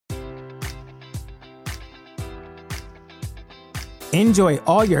Enjoy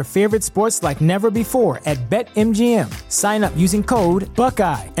all your favorite sports like never before at BetMGM. Sign up using code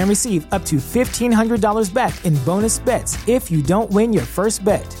Buckeye and receive up to $1,500 back in bonus bets if you don't win your first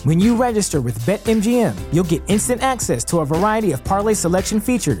bet. When you register with BetMGM, you'll get instant access to a variety of parlay selection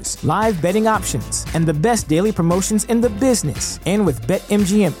features, live betting options, and the best daily promotions in the business. And with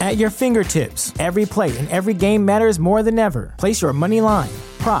BetMGM at your fingertips, every play and every game matters more than ever. Place your money line,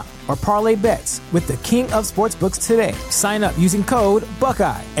 prop, or parlay bets with the king of sportsbooks today. Sign up using code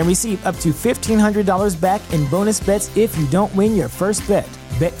Buckeye and receive up to $1,500 back in bonus bets if you don't win your first bet.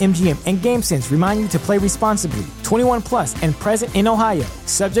 BetMGM and GameSense remind you to play responsibly. 21 plus and present in Ohio,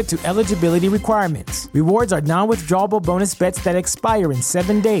 subject to eligibility requirements. Rewards are non-withdrawable bonus bets that expire in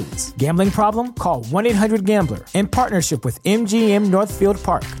 7 days. Gambling problem? Call 1-800-GAMBLER. In partnership with MGM Northfield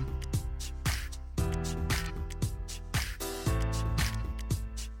Park.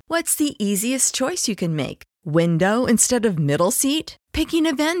 What's the easiest choice you can make? Window instead of middle seat? Picking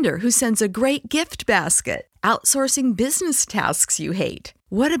a vendor who sends a great gift basket? Outsourcing business tasks you hate?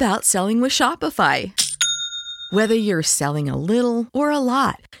 What about selling with Shopify? Whether you're selling a little or a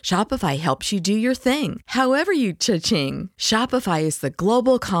lot, Shopify helps you do your thing, however you cha-ching. Shopify is the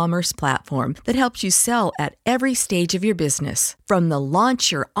global commerce platform that helps you sell at every stage of your business. From the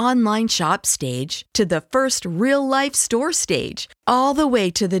launch your online shop stage to the first real-life store stage, all the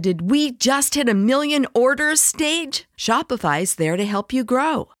way to the did we just hit 1 million orders stage. Shopify's there to help you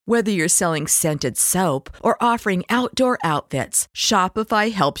grow. Whether you're selling scented soap or offering outdoor outfits,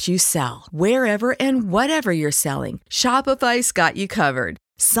 Shopify helps you sell. Wherever and whatever you're selling, Shopify's got you covered.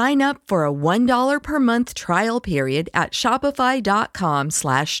 Sign up for a $1 per month trial period at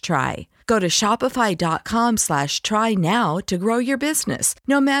shopify.com/try. Go to shopify.com/try now to grow your business,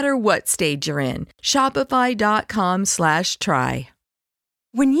 no matter what stage you're in. Shopify.com/try.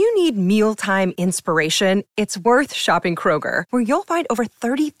 When you need mealtime inspiration, it's worth shopping Kroger, where you'll find over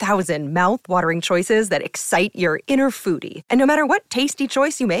 30,000 mouth-watering choices that excite your inner foodie. And no matter what tasty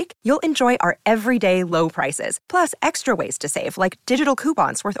choice you make, you'll enjoy our everyday low prices, plus extra ways to save, like digital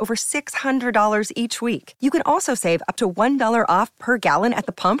coupons worth over $600 each week. You can also save up to $1 off per gallon at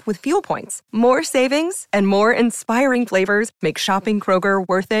the pump with fuel points. More savings and more inspiring flavors make shopping Kroger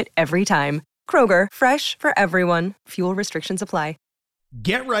worth it every time. Kroger, fresh for everyone. Fuel restrictions apply.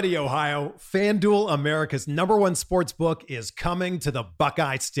 Get ready, Ohio. FanDuel, America's #1 sports book, is coming to the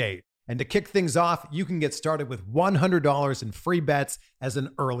Buckeye State. And to kick things off, you can get started with $100 in free bets as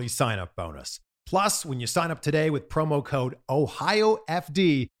an early sign-up bonus. Plus, when you sign up today with promo code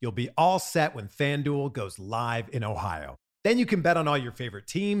OhioFD, you'll be all set when FanDuel goes live in Ohio. Then you can bet on all your favorite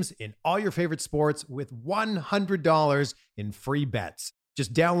teams in all your favorite sports with $100 in free bets.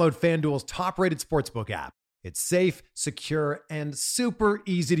 Just download FanDuel's top-rated sportsbook app. It's safe, secure, and super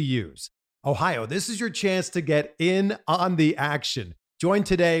easy to use. Ohio, this is your chance to get in on the action. Join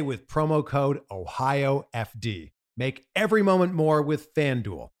today with promo code OhioFD. Make every moment more with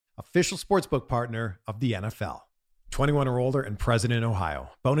FanDuel, official sportsbook partner of the NFL. 21 or older and present in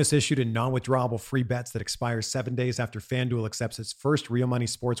Ohio. Bonus issued in non-withdrawable free bets that expire 7 days after FanDuel accepts its first real money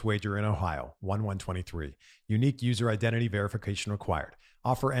sports wager in Ohio, 1/1/23. Unique user identity verification required.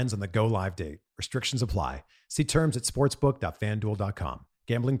 Offer ends on the go live date. Restrictions apply. See terms at sportsbook.fanduel.com.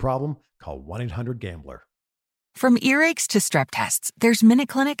 Gambling problem? Call 1-800-GAMBLER. From earaches to strep tests, there's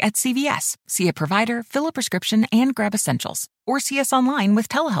MinuteClinic at CVS. See a provider, fill a prescription, and grab essentials. Or see us online with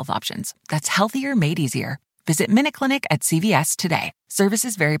telehealth options. That's healthier made easier. Visit MinuteClinic at CVS today.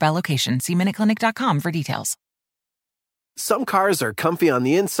 Services vary by location. See MinuteClinic.com for details. Some cars are comfy on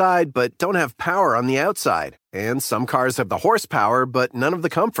the inside, but don't have power on the outside. And some cars have the horsepower, but none of the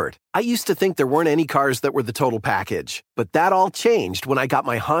comfort. I used to think there weren't any cars that were the total package. But that all changed when I got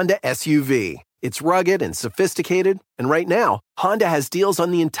my Honda SUV. It's rugged and sophisticated. And right now, Honda has deals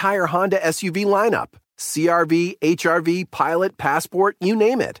on the entire Honda SUV lineup. CR-V, HR-V, Pilot, Passport, you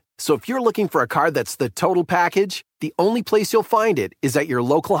name it. So if you're looking for a car that's the total package, the only place you'll find it is at your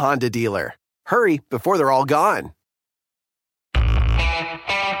local Honda dealer. Hurry before they're all gone.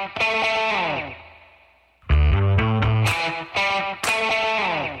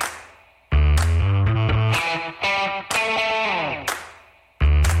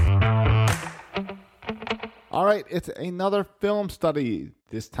 All right, it's another film study.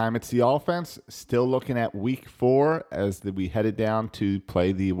 This time it's the offense. Still looking at week 4 as we headed down to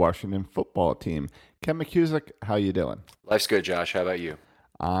play the Washington football team. Ken McCusick, how you doing? Life's good, Josh. How about you?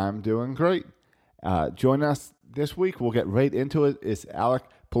 I'm doing great. Join us this week. We'll get right into it. Is Alec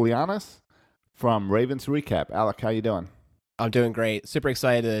Polianis from Ravens Recap. Alec, how you doing? I'm doing great. Super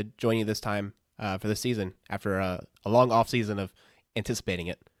excited to join you this time for the season after a long off season of anticipating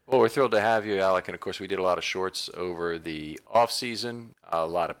it. Well, we're thrilled to have you, Alec. And of course, we did a lot of shorts over the off season, a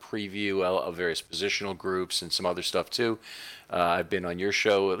lot of preview of various positional groups and some other stuff too. I've been on your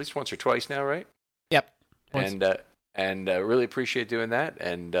show at least once or twice now, right? Yep. Once. And really appreciate doing that,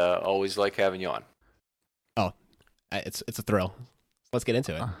 and always like having you on. Oh, it's a thrill. Let's get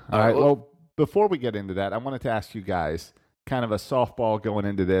into it. All right. Well, before we get into that, I wanted to ask you guys kind of a softball going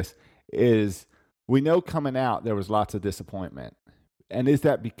into this is we know coming out there was lots of disappointment. And is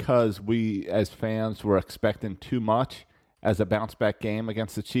that because we as fans were expecting too much as a bounce back game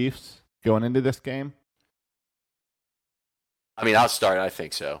against the Chiefs going into this game? I mean, I'll start. I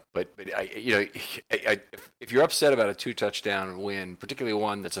think so. But if you're upset about a 2-touchdown win, particularly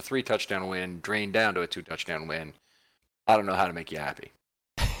one that's a 3-touchdown win, drained down to a 2-touchdown win, I don't know how to make you happy.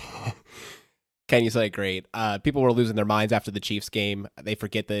 Ken, you said it great. People were losing their minds after the Chiefs game. They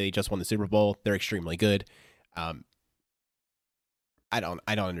forget that they just won the Super Bowl. They're extremely good. I don't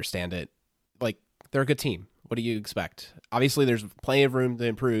understand it. Like, they're a good team. What do you expect? Obviously, there's plenty of room to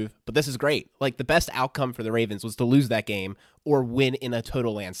improve, but this is great. Like, the best outcome for the Ravens was to lose that game or win in a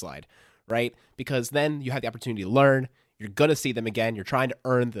total landslide, right? Because then you have the opportunity to learn. You're going to see them again. You're trying to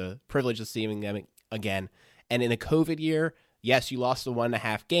earn the privilege of seeing them again. And in a COVID year, yes, you lost the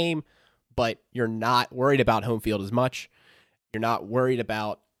 1.5 game, but you're not worried about home field as much. You're not worried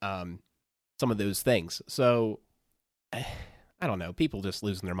about some of those things. So, I don't know. People just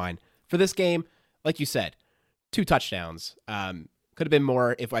losing their mind. For this game, like you said, 2 touchdowns. Could have been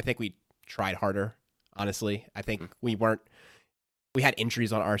more if I think we tried harder, honestly. I think we had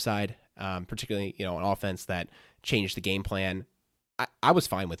injuries on our side, particularly, on offense that changed the game plan. I was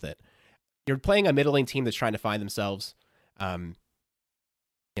fine with it. You're playing a middling team that's trying to find themselves. You're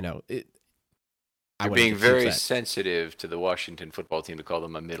being very sensitive to the Washington football team to call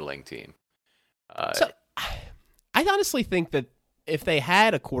them a middling team. So, I honestly think that if they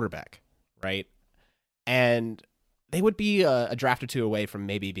had a quarterback, right, and they would be a draft or two away from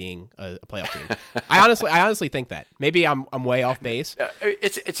maybe being a playoff team. I honestly think that. Maybe I'm way off base.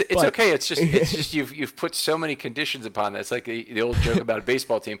 It's okay. It's just you've put so many conditions upon that. It's like the old joke about a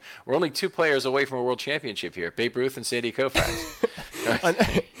baseball team. We're only 2 players away from a world championship here: Babe Ruth and Sandy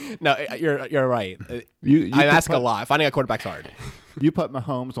Koufax. No, you're right. I ask a lot. Finding a quarterback's hard. You put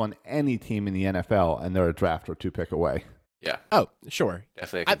Mahomes on any team in the NFL, and they're a draft or 2 pick away. Yeah. Oh, sure.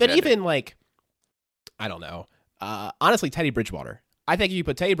 Definitely. But even I don't know. Honestly, Teddy Bridgewater. I think if you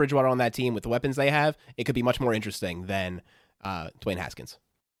put Teddy Bridgewater on that team with the weapons they have, it could be much more interesting than Dwayne Haskins.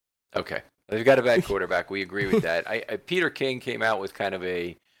 Okay. They've got a bad quarterback. We agree with that. Peter King came out with kind of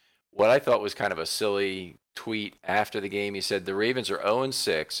what I thought was kind of a silly tweet after the game. He said the Ravens are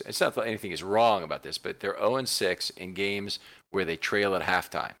 0-6. It's not that anything is wrong about this, but they're 0-6 in games where they trail at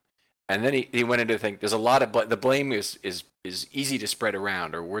halftime. And then he went into the thing. There's a lot of the blame is easy to spread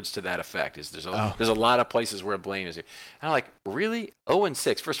around, or words to that effect. There's a lot of places where blame is. And I'm like, really?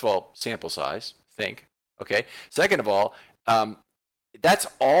 0-6. First of all, sample size. Think. Okay. Second of all, that's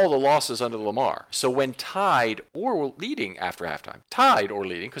all the losses under Lamar. So when tied or leading after halftime,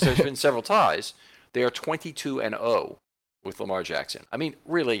 because there's been several ties, they are 22-0 with Lamar Jackson. I mean,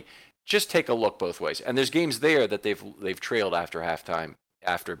 really, just take a look both ways. And there's games there that they've trailed after halftime,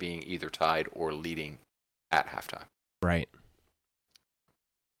 after being either tied or leading at halftime. Right.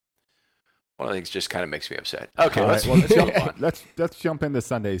 One of the things just kind of makes me upset. Okay, let's jump on. Let's jump into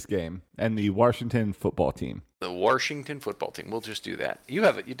Sunday's game and the Washington football team. The Washington football team. We'll just do that. You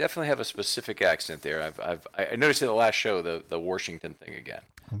definitely have a specific accent there. I noticed in the last show the Washington thing again.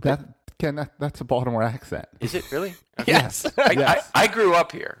 That's a Baltimore accent. Is it really? Okay. Yes. I grew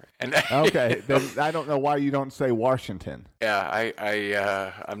up here. And okay, then I don't know why you don't say Washington. Yeah,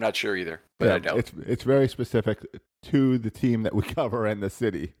 I'm not sure either, but I don't. It's very specific to the team that we cover in the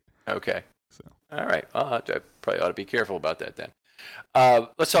city. Okay. So. All right. I probably ought to be careful about that then.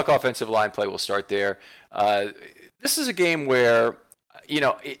 Let's talk offensive line play. We'll start there. This is a game where,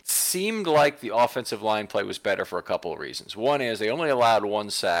 it seemed like the offensive line play was better for a couple of reasons. One is they only allowed 1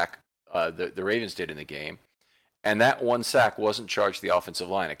 sack, the Ravens did in the game, and that 1 sack wasn't charged to the offensive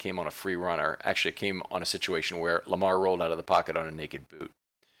line. It came on a free runner. Actually, it came on a situation where Lamar rolled out of the pocket on a naked boot.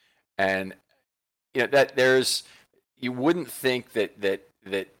 And, you wouldn't think that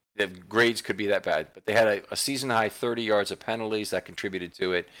the grades could be that bad, but they had a season-high 30 yards of penalties that contributed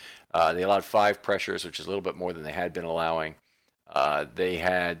to it. They allowed 5 pressures, which is a little bit more than they had been allowing. They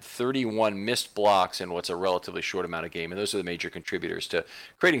had 31 missed blocks in what's a relatively short amount of game, and those are the major contributors to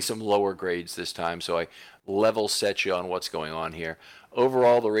creating some lower grades this time, so I level set you on what's going on here.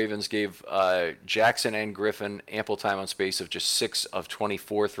 Overall, the Ravens gave Jackson and Griffin ample time on space of just 6 of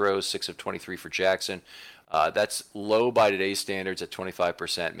 24 throws, 6 of 23 for Jackson. That's low by today's standards at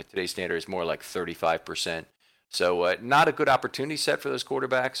 25%. Today's standard is more like 35%. So not a good opportunity set for those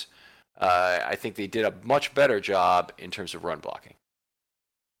quarterbacks. I think they did a much better job in terms of run blocking.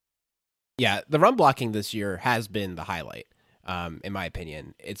 Yeah, the run blocking this year has been the highlight, in my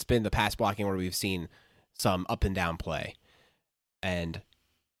opinion. It's been the pass blocking where we've seen some up and down play. And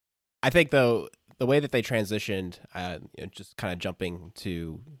I think, though, the way that they transitioned, just kind of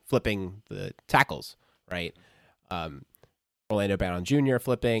flipping the tackles, right? Orlando Brown Jr.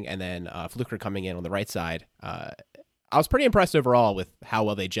 flipping, and then Fluker coming in on the right side. I was pretty impressed overall with how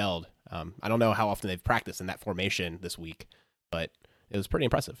well they gelled. I don't know how often they've practiced in that formation this week, but it was pretty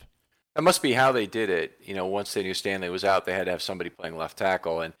impressive. That must be how they did it. Once they knew Stanley was out, they had to have somebody playing left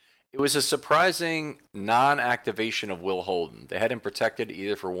tackle. And it was a surprising non-activation of Will Holden. They had him protected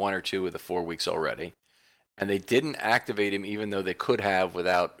either for 1 or 2 of the 4 weeks already. And they didn't activate him even though they could have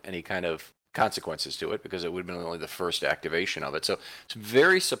without any kind of consequences to it, because it would have been only the first activation of it. So it's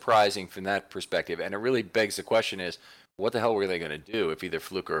very surprising from that perspective. And it really begs the question is, what the hell were they going to do if either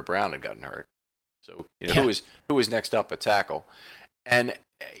Fluker or Brown had gotten hurt? So who was next up at tackle? And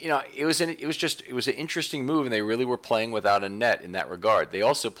it was an interesting move, and they really were playing without a net in that regard. They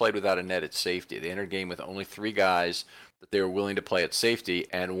also played without a net at safety. They entered the game with only 3 guys that they were willing to play at safety,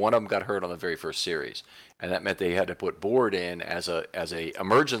 and one of them got hurt on the very first series, and that meant they had to put Board in as a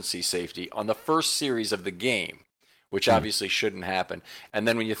emergency safety on the first series of the game, which obviously shouldn't happen. And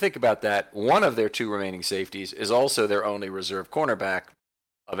then when you think about that, one of their 2 remaining safeties is also their only reserve cornerback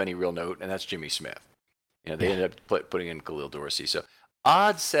of any real note, and that's Jimmy Smith. They ended up putting in Khalil Dorsey. So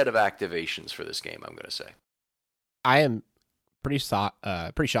odd set of activations for this game, I'm going to say. I am pretty shocked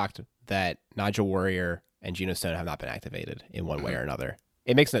that Nigel Warrior and Geno Stone have not been activated in one way or another.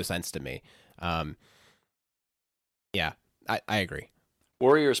 It makes no sense to me. Yeah, I agree.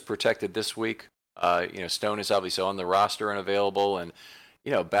 Warrior's protected this week. Stone is obviously on the roster and available, and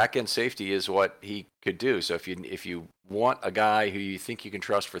back end safety is what he could do. So if you want a guy who you think you can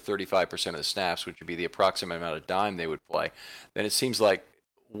trust for 35% of the snaps, which would be the approximate amount of dime they would play, then it seems like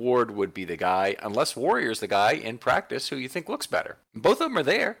Ward would be the guy, unless Warrior's the guy in practice who you think looks better. Both of them are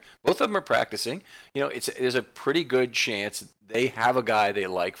there. Both of them are practicing. There's a pretty good chance they have a guy they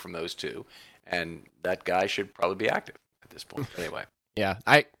like from those 2, and that guy should probably be active at this point. Anyway. Yeah,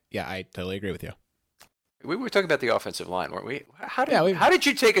 I totally agree with you. We were talking about the offensive line, weren't we? How did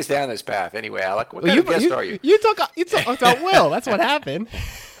you take us down this path anyway, Alec? What kind of guest are you? You talked about Will. That's what happened.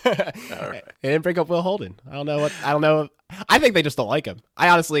 All right. They didn't bring up Will Holden. I don't know. I think they just don't like him. I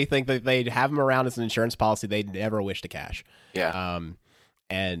honestly think that they'd have him around as an insurance policy they'd never wish to cash. Yeah.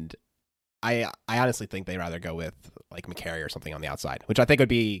 And I honestly think they'd rather go with like McCary or something on the outside, which I think would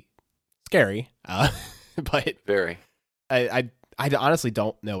be scary. But very. I honestly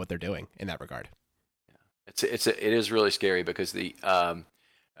don't know what they're doing in that regard. It is really scary because the Will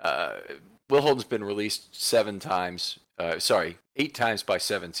Holden's been released 8 times by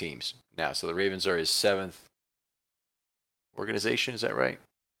 7 teams now. So the Ravens are his 7th organization. Is that right?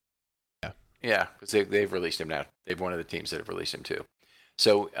 Yeah. Yeah, because they've released him now. They've one of the teams that have released him too.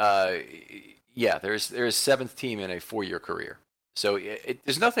 So there's 7th team in a 4-year career. So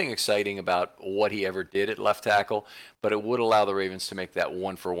there's nothing exciting about what he ever did at left tackle, but it would allow the Ravens to make that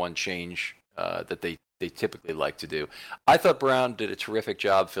 1-for-1 change that they typically like to do. I thought Brown did a terrific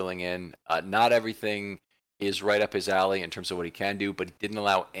job filling in. Not everything is right up his alley in terms of what he can do, but he didn't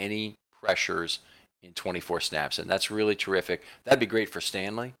allow any pressures in 24 snaps, and that's really terrific. That'd be great for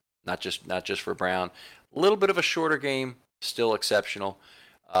Stanley, not just for Brown. A little bit of a shorter game, still exceptional.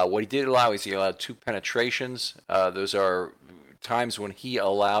 What he did allow is he allowed 2 penetrations. Those are times when he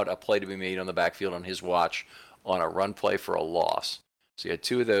allowed a play to be made on the backfield on his watch on a run play for a loss. So he had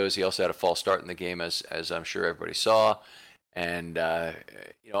 2 of those. He also had a false start in the game, as I'm sure everybody saw. And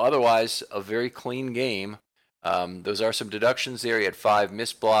otherwise, a very clean game. Those are some deductions there. He had 5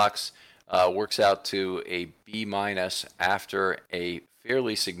 missed blocks. Works out to a B- after a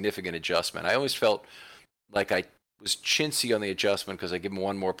fairly significant adjustment. I always felt like I was chintzy on the adjustment because I give him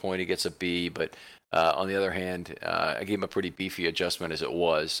 1 more point, he gets a B. But on the other hand, I gave him a pretty beefy adjustment as it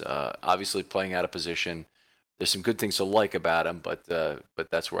was. Obviously playing out of position. There's some good things to like about him, but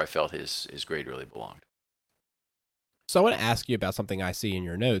that's where I felt his grade really belonged. So I want to ask you about something I see in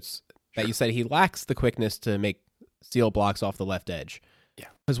your notes that you said he lacks the quickness to make steal blocks off the left edge. Yeah.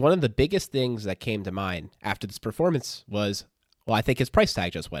 Because one of the biggest things that came to mind after this performance was, well, I think his price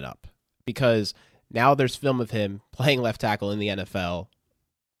tag just went up because now there's film of him playing left tackle in the NFL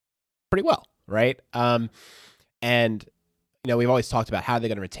pretty well, right? And we've always talked about how they're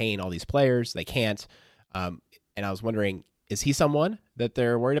going to retain all these players. They can't. And I was wondering, Is he someone that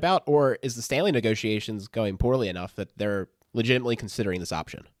they're worried about, or is the Stanley negotiations going poorly enough that they're legitimately considering this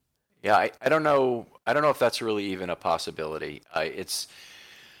option? Yeah, I don't know. I don't know if that's really even a possibility. Let's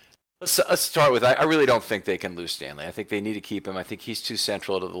start with, I really don't think they can lose Stanley. I think they need to keep him. I think he's too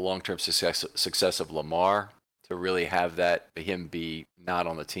central to the long-term success of Lamar to really have him be not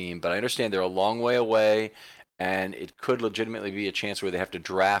on the team. But I understand they're a long way away, and it could legitimately be a chance where they have to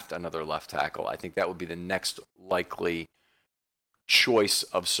draft another left tackle. I think that would be the next likely choice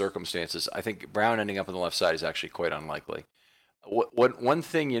of circumstances. I think Brown ending up on the left side is actually quite unlikely. One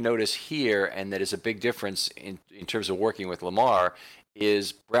thing you notice here, and that is a big difference in terms of working with Lamar,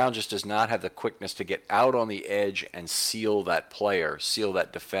 is Brown just does not have the quickness to get out on the edge and seal that player, seal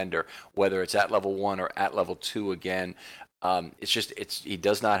that defender, whether it's at level 1 or at level 2 again. He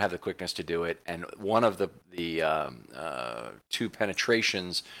does not have the quickness to do it. And one of the 2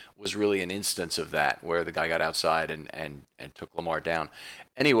 penetrations was really an instance of that, where the guy got outside and took Lamar down.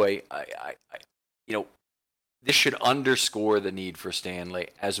 Anyway, this should underscore the need for Stanley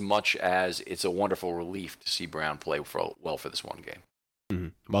as much as it's a wonderful relief to see Brown play well for this one game.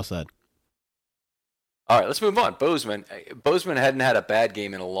 Mm-hmm. Well said. All right, let's move on. Bozeman hadn't had a bad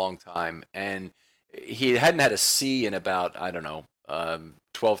game in a long time, and he hadn't had a C in about,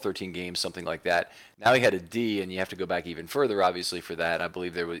 12, 13 games, something like that. Now he had a D, and you have to go back even further, obviously, for that. I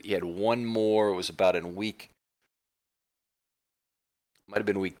believe he had one more. It was about in might have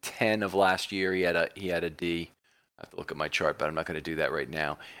been week 10 of last year. He had a D. I have to look at my chart, but I'm not going to do that right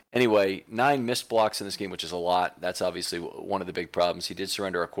now. Anyway, 9 missed blocks in this game, which is a lot. That's obviously one of the big problems. He did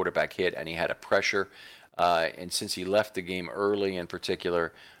surrender a quarterback hit, and he had a pressure. And since he left the game early in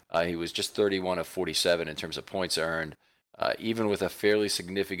particular, he was just 31 of 47 in terms of points earned. Even with a fairly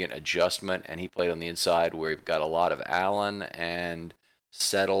significant adjustment, and he played on the inside where you've got a lot of Allen and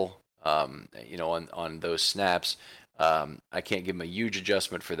Settle, on those snaps. I can't give him a huge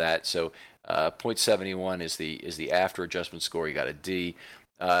adjustment for that. So 0.71 is the after adjustment score. He got a D.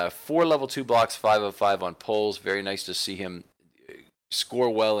 4 level 2 blocks, 5 of 5 on pulls. Very nice to see him score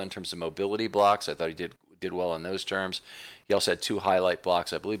well in terms of mobility blocks. I thought he did well in those terms. He also had 2 highlight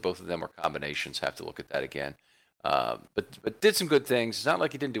blocks. I believe both of them were combinations. Have to look at that again. But did some good things. It's not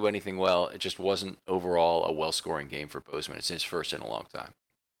like he didn't do anything well. It just wasn't overall a well-scoring game for Bozeman. It's his first in a long time.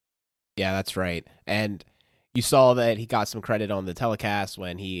 Yeah, that's right. And you saw that he got some credit on the telecast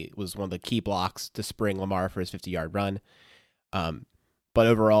when he was one of the key blocks to spring Lamar for his 50-yard run. But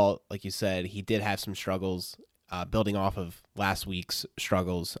overall, like you said, he did have some struggles building off of last week's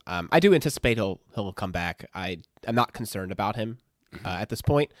struggles. I do anticipate he'll come back. I'm not concerned about him at this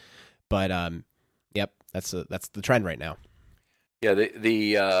point, but yep, that's the trend right now. Yeah,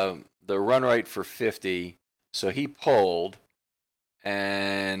 the run right for 50. So he pulled,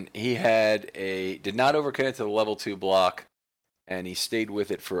 and he did not overcommit to the level 2 block, and he stayed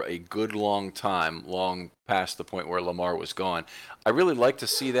with it for a good long time, long past the point where Lamar was gone. I really like to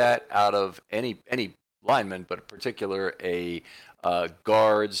see that out of any lineman, but in particular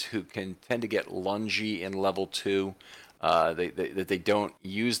guards who can tend to get lungy in level 2. That they don't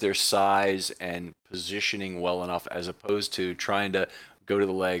use their size and positioning well enough, as opposed to trying to go to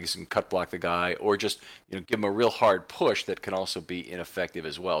the legs and cut block the guy, or just give him a real hard push that can also be ineffective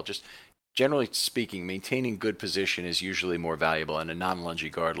as well. Just generally speaking, maintaining good position is usually more valuable, and a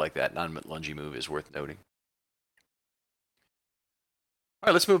non-lungy guard like that, non-lungy move is worth noting. All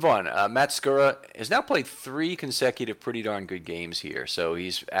right, let's move on. Matt Skura has now played 3 consecutive pretty darn good games here. So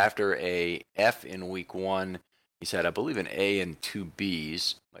he's after a F in week 1. He's had, I believe, an A and 2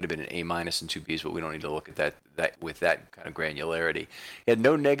 Bs. Might have been an A- and 2 Bs, but we don't need to look at that with that kind of granularity. He had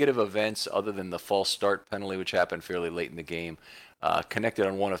no negative events other than the false start penalty, which happened fairly late in the game. Connected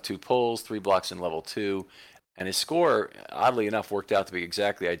on 1 of 2 pulls, 3 blocks in level 2. And his score, oddly enough, worked out to be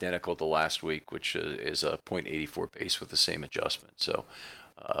exactly identical to last week, which is a .84 base with the same adjustment. So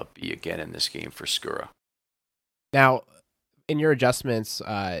B again in this game for Skura. Now, in your adjustments,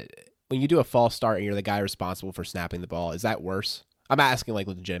 when you do a false start and you're the guy responsible for snapping the ball, is that worse? I'm asking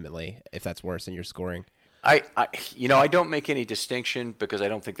legitimately if that's worse than your scoring. I don't make any distinction because I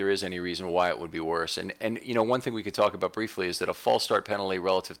don't think there is any reason why it would be worse. And one thing we could talk about briefly is that a false start penalty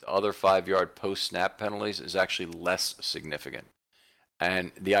relative to other 5-yard post-snap penalties is actually less significant.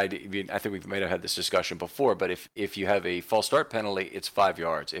 And the idea, I think we might have had this discussion before, but if you have a false start penalty, it's 5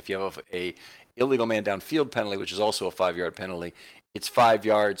 yards. If you have a illegal man downfield penalty, which is also a 5-yard penalty, it's 5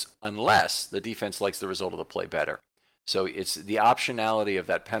 yards unless the defense likes the result of the play better. So it's the optionality of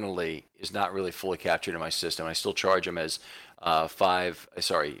that penalty is not really fully captured in my system. I still charge them as the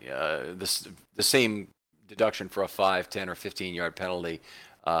same deduction for a 5, 10, or 15-yard penalty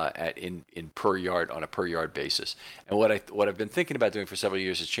in per yard on a per yard basis. And what I've been thinking about doing for several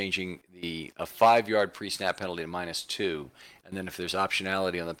years is changing a 5-yard pre-snap penalty to -2, and then if there's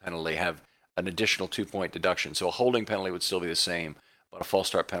optionality on the penalty, have an additional 2-point deduction. So a holding penalty would still be the same, but a false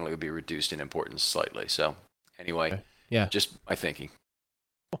start penalty would be reduced in importance slightly. So anyway, yeah, just my thinking.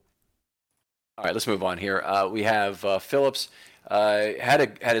 All right, let's move on here. We have Phillips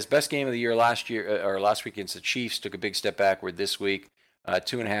had his best game of the year last week against the Chiefs. Took a big step backward this week.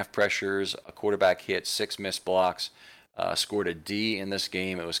 2.5 pressures, a quarterback hit, 6 missed blocks. Scored a D in this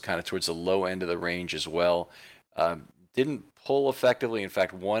game. It was kind of towards the low end of the range as well. Didn't pull effectively. In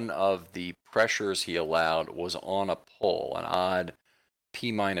fact, one of the pressures he allowed was on a pull, an odd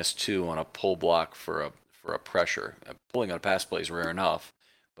P-2 on a pull block for a pressure. Pulling on a pass play is rare enough.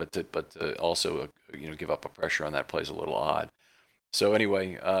 But to also give up a pressure on that play is a little odd. So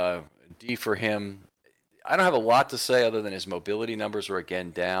anyway, D for him. I don't have a lot to say other than his mobility numbers were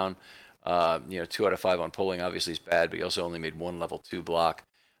again down. 2 out of 5 on pulling obviously is bad, but he also only made 1 level 2 block.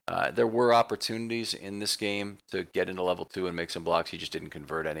 There were opportunities in this game to get into level 2 and make some blocks. He just didn't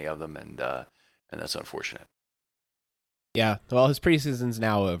convert any of them, and that's unfortunate. Yeah, well, his preseason's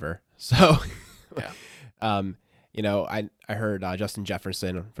now over, so yeah. I heard Justin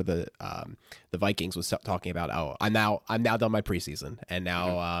Jefferson for the Vikings was talking about, I'm now done my preseason, and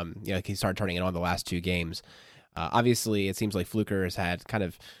now he started turning it on the last 2 games. Obviously, it seems like Fluker has had kind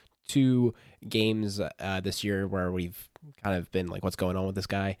of 2 games this year where we've kind of been like, what's going on with this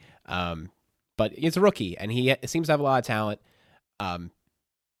guy? But he's a rookie, and he seems to have a lot of talent. I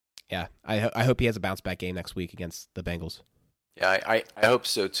hope he has a bounce back game next week against the Bengals. Yeah, I hope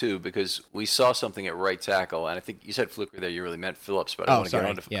so too, because we saw something at right tackle, and I think you said Fluker there. You really meant Phillips, but I want to get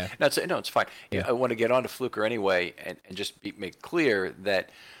on to no, it's fine. Yeah. I want to get on to Fluker anyway, and just make clear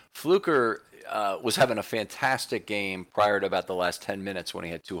that Fluker was having a fantastic game prior to about the last 10 minutes when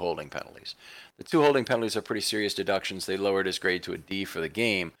he had 2 holding penalties. The 2 holding penalties are pretty serious deductions. They lowered his grade to a D for the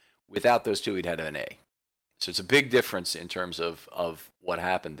game. Without those 2, he'd had an A. So it's a big difference in terms of what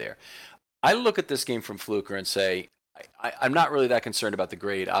happened there. I look at this game from Fluker and say, I'm not really that concerned about the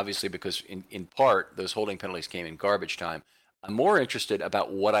grade, obviously, because in part, those holding penalties came in garbage time. I'm more interested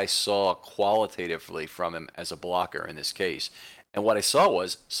about what I saw qualitatively from him as a blocker in this case. And what I saw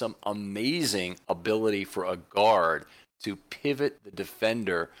was some amazing ability for a guard to pivot the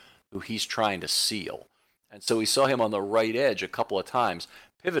defender who he's trying to seal. And so we saw him on the right edge a couple of times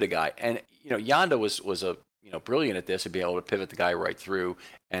pivot a guy. And, Yanda was a brilliant at this, and be able to pivot the guy right through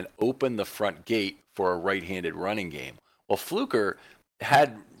and open the front gate for a right-handed running game. Well, Fluker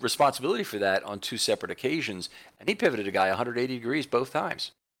had responsibility for that on 2 separate occasions, and he pivoted a guy 180 degrees both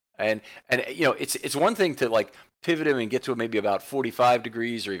times. And it's one thing to like pivot him and get to maybe about 45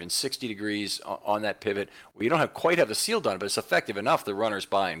 degrees or even 60 degrees on that pivot where you don't quite have the seal done, but it's effective enough. The runner's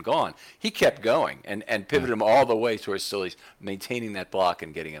by and gone. He kept going and pivoted him all the way towards still he's maintaining that block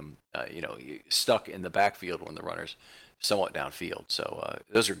and getting him stuck in the backfield when the runner's somewhat downfield. So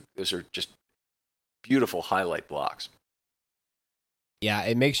those are just beautiful highlight blocks. Yeah,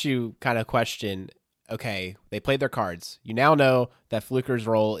 it makes you kind of question, okay, they played their cards. You now know that Fluker's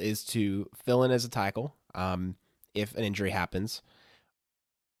role is to fill in as a tackle if an injury happens.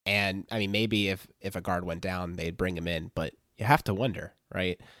 And, I mean, maybe if a guard went down, they'd bring him in. But you have to wonder,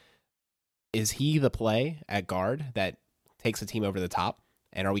 right? Is he the play at guard that takes a team over the top?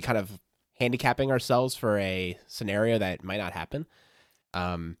 And are we kind of handicapping ourselves for a scenario that might not happen?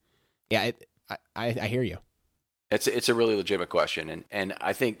 I hear you. It's a really legitimate question, and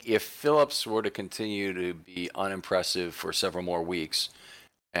I think if Phillips were to continue to be unimpressive for several more weeks,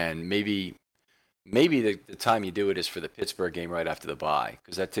 and maybe the time you do it is for the Pittsburgh game right after the bye,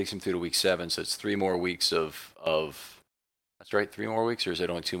 because that takes him through to week 7, so it's 3 more weeks of that's right, 3 more weeks, or is it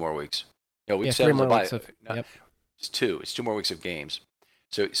only 2 more weeks? No, week 7 is the bye. Yep. It's 2. It's 2 more weeks of games.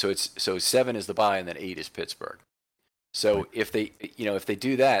 So 7 is the bye, and then 8 is Pittsburgh. So right. If they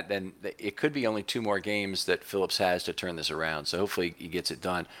do that, then it could be only 2 more games that Phillips has to turn this around. So hopefully he gets it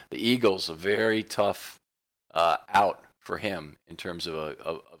done. The Eagles, a very tough out for him in terms of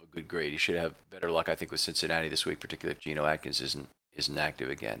a good grade. He should have better luck, I think, with Cincinnati this week, particularly if Geno Atkins isn't active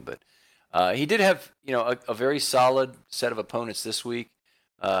again. But he did have a very solid set of opponents this week.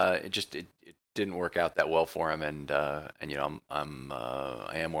 It didn't work out that well for him, and I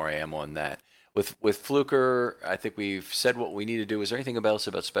am where I am on that. With Fluker, I think we've said what we need to do. Is there anything else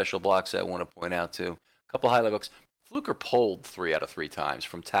about special blocks that I want to point out to? A couple of highlight blocks. Fluker pulled 3 out of 3 times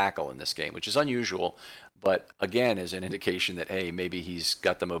from tackle in this game, which is unusual, but again is an indication that, hey, maybe he's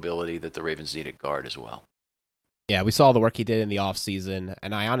got the mobility that the Ravens need at guard as well. Yeah, we saw the work he did in the offseason,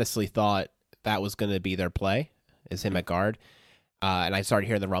 and I honestly thought that was going to be their play, is him at guard. And I started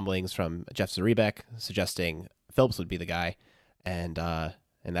hearing the rumblings from Jeff Zrebiec suggesting Phillips would be the guy, and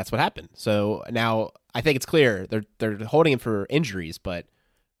that's what happened. So now I think it's clear they're holding him for injuries, but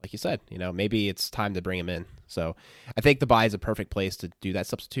like you said, maybe it's time to bring him in. So I think the bye is a perfect place to do that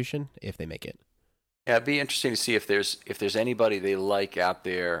substitution if they make it. Yeah, it'd be interesting to see if there's anybody they like out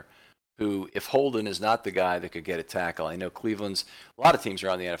there who, if Holden is not the guy that could get a tackle. I know Cleveland's, a lot of teams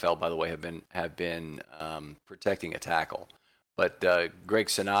around the NFL, by the way, have been protecting a tackle. But Greg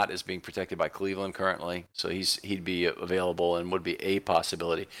Senat is being protected by Cleveland currently, so he'd be available and would be a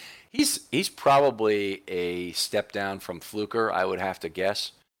possibility. He's probably a step down from Fluker, I would have to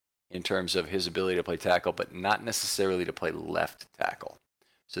guess, in terms of his ability to play tackle, but not necessarily to play left tackle.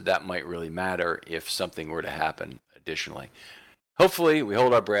 So that might really matter if something were to happen additionally. Hopefully, we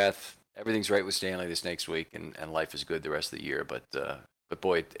hold our breath. Everything's right with Stanley this next week, and life is good the rest of the year. But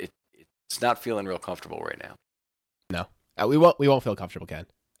boy, it's not feeling real comfortable right now. No, we won't feel comfortable, Ken,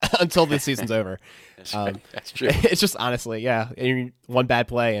 until this season's over. That's true. It's just honestly, yeah, one bad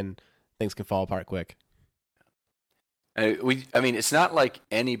play and things can fall apart quick. It's not like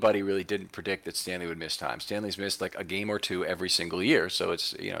anybody really didn't predict that Stanley would miss time. Stanley's missed like a game or two every single year, so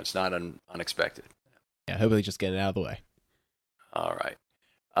it's not unexpected. Yeah, hopefully just getting it out of the way. All right.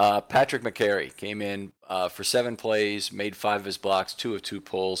 Patrick McCary came in for 7 plays, made 5 of his blocks, 2 of 2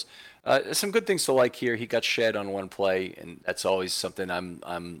 pulls. Some good things to like here. He got shed on 1 play, and that's always something I'm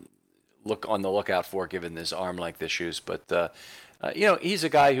on the lookout for, given his arm length issues. But he's a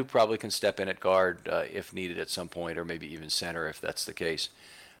guy who probably can step in at guard if needed at some point, or maybe even center if that's the case.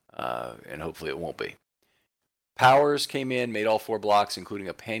 And hopefully it won't be. Powers came in, made all 4 blocks, including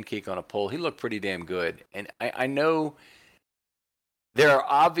a pancake on a pull. He looked pretty damn good. And I know there are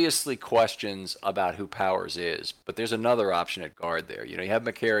obviously questions about who Powers is, but there's another option at guard there. You have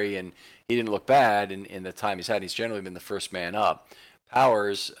McCary, and he didn't look bad in the time he's had. He's generally been the first man up.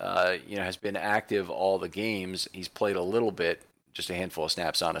 Powers, has been active all the games. He's played a little bit, just a handful of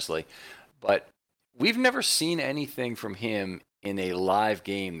snaps, honestly. But we've never seen anything from him in a live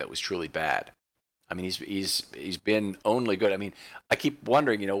game that was truly bad. I mean, he's been only good. I mean, I keep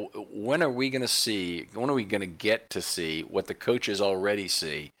wondering, when are we going to get to see what the coaches already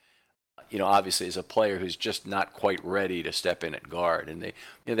see? Obviously as a player who's just not quite ready to step in at guard. And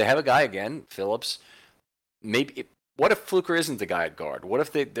they have a guy again, Phillips. Maybe what if Fluker isn't the guy at guard? What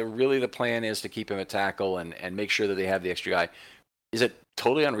if the plan is to keep him at tackle and make sure that they have the extra guy? Is it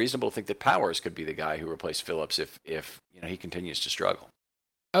totally unreasonable to think that Powers could be the guy who replaced Phillips if he continues to struggle?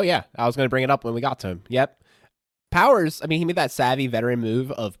 Oh, yeah. I was going to bring it up when we got to him. Yep. Powers, he made that savvy veteran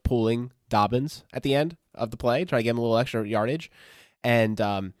move of pulling Dobbins at the end of the play, try to give him a little extra yardage. And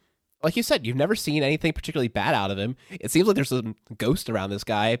like you said, you've never seen anything particularly bad out of him. It seems like there's some ghost around this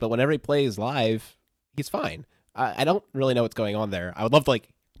guy, but whenever he plays live, he's fine. I don't really know what's going on there. I would love to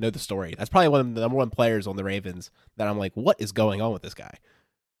know the story. That's probably one of the number 1 players on the Ravens that I'm like, what is going on with this guy?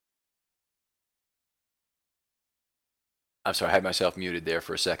 I'm sorry, I had myself muted there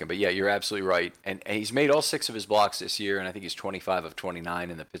for a second. But yeah, you're absolutely right. And he's made all 6 of his blocks this year, and I think he's 25 of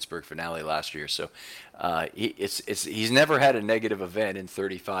 29 in the Pittsburgh finale last year. So he's never had a negative event in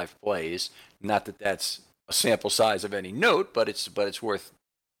 35 plays. Not that that's a sample size of any note, but it's worth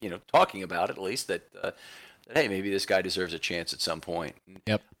talking about at least that hey, maybe this guy deserves a chance at some point.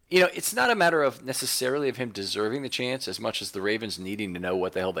 Yep. It's not a matter of necessarily of him deserving the chance as much as the Ravens needing to know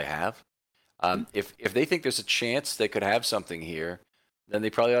what the hell they have. If they think there's a chance they could have something here, then they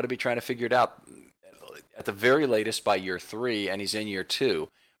probably ought to be trying to figure it out at the very latest by year 3, and he's in year 2.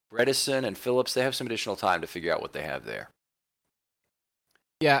 Bredesen and Phillips, they have some additional time to figure out what they have there.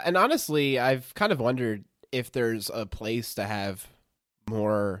 Yeah, and honestly, I've kind of wondered if there's a place to have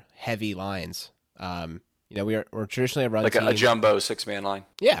more heavy lines. We're traditionally a run like team. a jumbo 6-man line?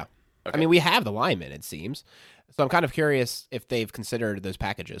 Yeah. Okay. We have the linemen, it seems. So I'm kind of curious if they've considered those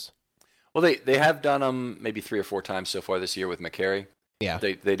packages. Well, they have done them maybe 3 or 4 times so far this year with McCary. Yeah.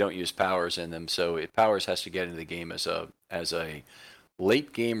 They don't use Powers in them, so Powers has to get into the game as a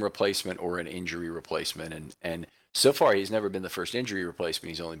late game replacement or an injury replacement, and so far he's never been the first injury replacement.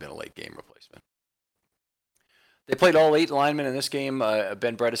 He's only been a late game replacement. They played all 8 linemen in this game.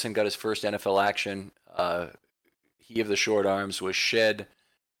 Ben Bredesen got his first NFL action. He of the short arms was shed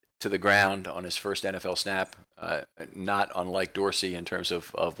to the ground on his first NFL snap, not unlike Dorsey in terms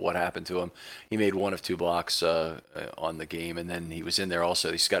of what happened to him. He made 1 of 2 blocks on the game, and then he was in there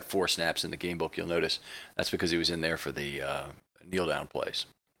also. He's got 4 snaps in the game book, you'll notice. That's because he was in there for the kneel-down plays.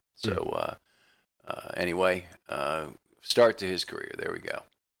 So anyway, start to his career. There we go.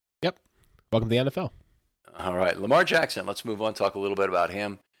 Yep. Welcome to the NFL. All right, Lamar Jackson. Let's move on, talk a little bit about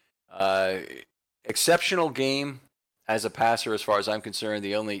him. Exceptional game as a passer, as far as I'm concerned.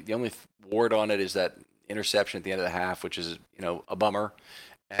 The only ward on it is that interception at the end of the half, which is a bummer.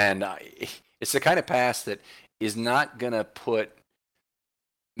 And it's the kind of pass that is not going to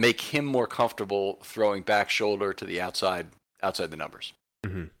make him more comfortable throwing back shoulder to the outside the numbers.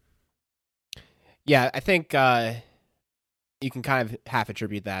 Mm-hmm. Yeah, I think you can kind of half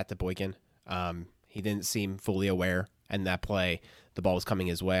attribute that to Boykin. He didn't seem fully aware in that play. The ball was coming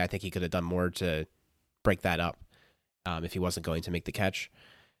his way. I think he could have done more to break that up if he wasn't going to make the catch.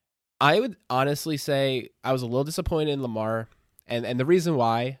 I would honestly say I was a little disappointed in Lamar, and the reason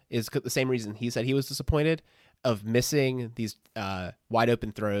why is the same reason he said he was disappointed, of missing these wide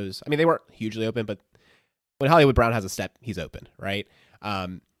open throws. I mean, they weren't hugely open, but when Hollywood Brown has a step, he's open, right?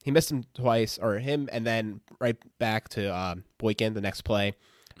 He missed him twice, or him, and then right back to Boykin the next play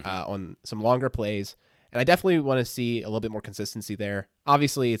on some longer plays. And I definitely want to see a little bit more consistency there.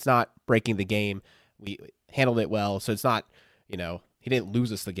 Obviously, it's not breaking the game. We handled it well, so it's not, he didn't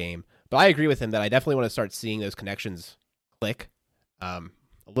lose us the game. But I agree with him that I definitely want to start seeing those connections click a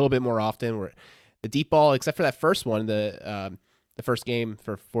little bit more often. Where the deep ball, except for that first one, the first game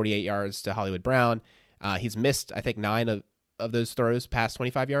for 48 yards to Hollywood Brown, he's missed, I think, 9 of those throws past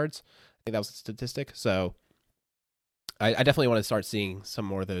 25 yards. I think that was the statistic. So I definitely want to start seeing some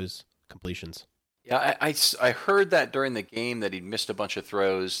more of those completions. Yeah, I heard that during the game that he'd missed a bunch of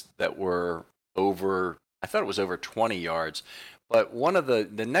throws that were over, I thought it was over 20 yards. But one of the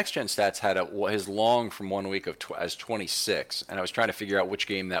Next Gen stats had his long from 1 week as 26, and I was trying to figure out which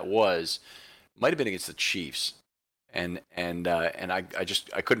game that was. Might have been against the Chiefs, and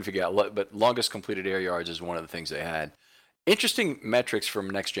I couldn't figure out. But longest completed air yards is one of the things they had. Interesting metrics from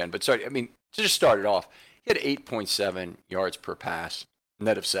Next Gen. But sorry, I mean, to just start it off, he had 8.7 yards per pass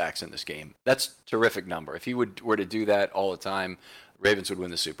net of sacks in this game. That's a terrific number. If he were to do that all the time, Ravens would win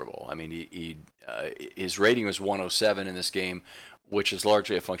the Super Bowl. I mean, his rating was 107 in this game, which is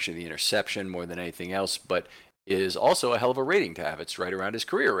largely a function of the interception more than anything else, but is also a hell of a rating to have. It's right around his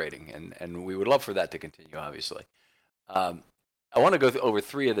career rating, and we would love for that to continue, obviously. I want to go over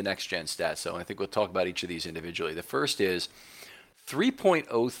 3 of the Next Gen stats, so I think we'll talk about each of these individually. The first is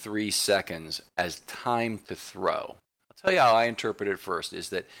 3.03 seconds as time to throw. I'll tell you how I interpret it first, is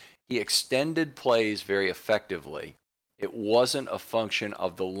that he extended plays very effectively. It wasn't a function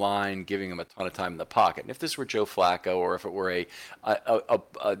of the line giving him a ton of time in the pocket. And if this were Joe Flacco, or if it were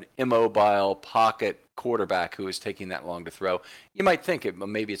an immobile pocket quarterback who is taking that long to throw, you might think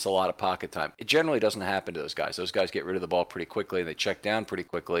maybe it's a lot of pocket time. It generally doesn't happen to those guys. Those guys get rid of the ball pretty quickly. They check down pretty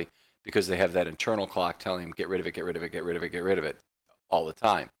quickly because they have that internal clock telling them, get rid of it, get rid of it, get rid of it, get rid of it all the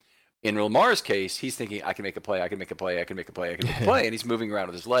time. In Lamar's case, he's thinking, I can make a play, I can make a play, I can make a play, I can make a play, and he's moving around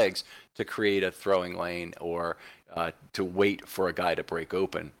with his legs to create a throwing lane or to wait for a guy to break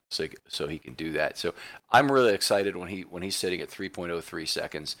open so he can do that. So I'm really excited when he's sitting at 3.03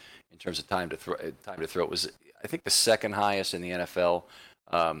 seconds in terms of time to throw. It was, I think, the second highest in the NFL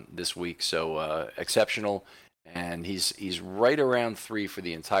this week. So exceptional, and he's right around 3 for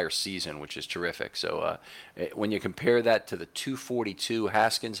the entire season, which is terrific. So when you compare that to the 242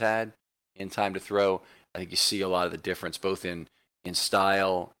 Haskins had in time to throw, I think you see a lot of the difference, both in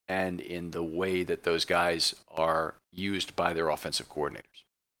style and in the way that those guys are used by their offensive coordinators.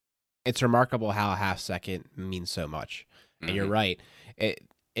 It's remarkable how a half second means so much. And you're right.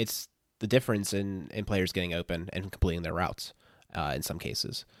 It's the difference in players getting open and completing their routes in some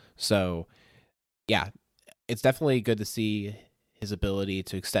cases. So, yeah, it's definitely good to see his ability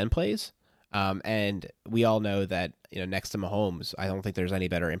to extend plays. And we all know that, next to Mahomes, I don't think there's any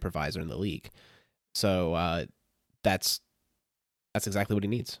better improviser in the league. So that's exactly what he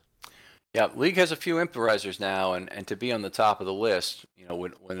needs. Yeah, league has a few improvisers now, and to be on the top of the list,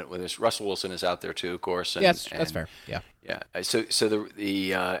 when this Russell Wilson is out there too, of course. And, that's fair. Yeah. Yeah. So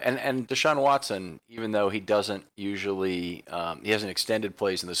the and Deshaun Watson, even though he doesn't usually he hasn't extended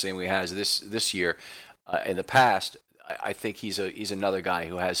plays in the same way he has this year, in the past, I think he's another guy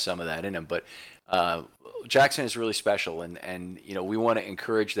who has some of that in him. But Jackson is really special, and we want to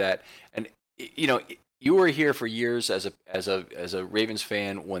encourage that. And you were here for years as a Ravens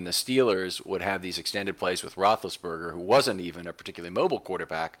fan when the Steelers would have these extended plays with Roethlisberger, who wasn't even a particularly mobile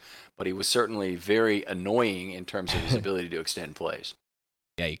quarterback, but he was certainly very annoying in terms of his ability to extend plays.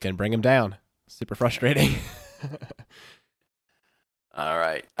 Yeah, you couldn't bring him down. Super frustrating. All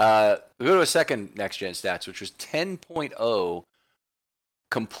right. We go to a second Next Gen stats, which was 10.0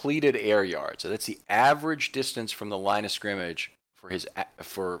 completed air yards. So that's the average distance from the line of scrimmage for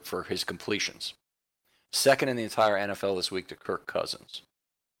his completions. Second in the entire NFL this week to Kirk Cousins.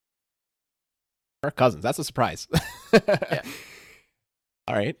 Kirk Cousins, that's a surprise. Yeah.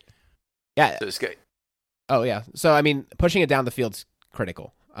 All right. Yeah. So this guy, Oh, yeah. So, I mean, pushing it down the field's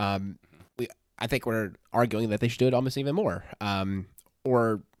critical. I think we're arguing that they should do it almost even more,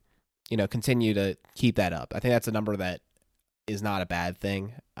 or continue to keep that up. I think that's a number that is not a bad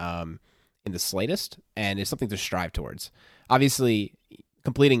thing in the slightest, and is something to strive towards. Obviously,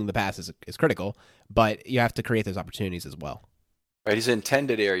 completing the pass is critical, but you have to create those opportunities as well. Right, his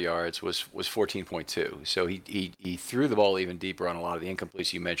intended air yards was 14.2, so he threw the ball even deeper on a lot of the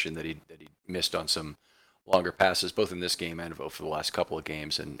incompletes you mentioned that he missed on some longer passes, both in this game and for the last couple of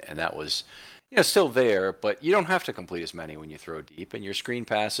games, and that was still there, but you don't have to complete as many when you throw deep, and your screen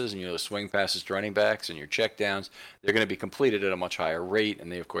passes and your swing passes to running backs and your check downs, they're going to be completed at a much higher rate,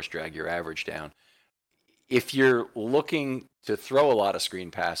 and they of course drag your average down. If you're looking to throw a lot of screen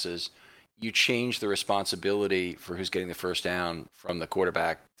passes, you change the responsibility for who's getting the first down from the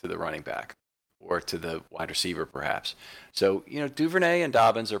quarterback to the running back or to the wide receiver, perhaps. So, Duvernay and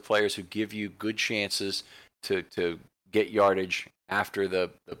Dobbins are players who give you good chances to get yardage after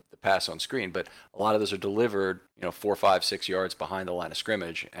the pass on screen, but a lot of those are delivered, 4, 5, 6 yards behind the line of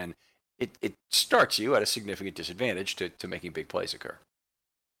scrimmage, and it starts you at a significant disadvantage to making big plays occur.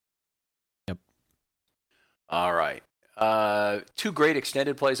 Yep. All right. 2 great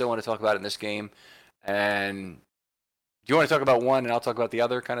extended plays I want to talk about in this game. And do you want to talk about one and I'll talk about the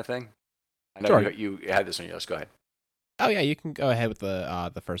other kind of thing? I know sure. you had this on your list. Go ahead. Oh, yeah, you can go ahead with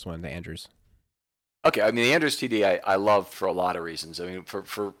the first one, the Andrews. Okay, I mean, the Andrews TD I love for a lot of reasons. I mean,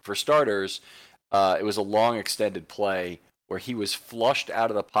 for starters, it was a long extended play where he was flushed out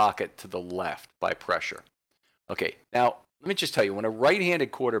of the pocket to the left by pressure. Okay, now, let me just tell you, when a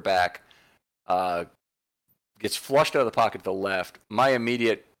right-handed quarterback gets flushed out of the pocket to the left, my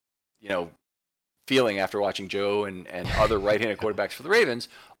immediate, feeling after watching Joe and other right-handed quarterbacks for the Ravens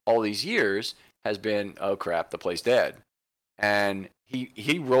all these years has been, oh crap, the play's dead. And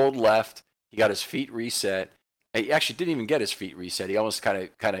he rolled left, he got his feet reset. He actually didn't even get his feet reset. He almost kind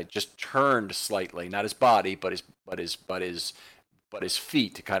of just turned slightly, not his body, but his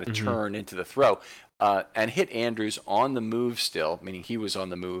feet to kind of turn into the throw, and hit Andrews on the move still, meaning he was on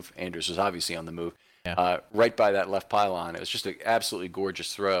the move. Andrews was obviously on the move. Yeah. Right by that left pylon. It was just an absolutely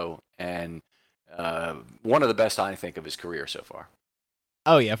gorgeous throw, and one of the best, I think, of his career so far.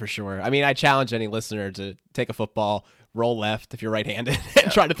 Oh, yeah, for sure. I mean, I challenge any listener to take a football, roll left if you're right-handed,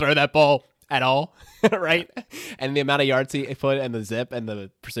 and try to throw that ball at all, right? And the amount of yards he put and the zip and the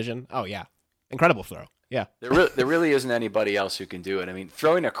precision, oh, yeah. Incredible throw. Yeah. There really isn't anybody else who can do it. I mean,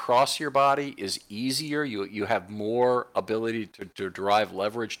 throwing across your body is easier. You have more ability to derive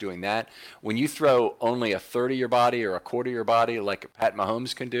leverage doing that. When you throw only a third of your body or a quarter of your body like Pat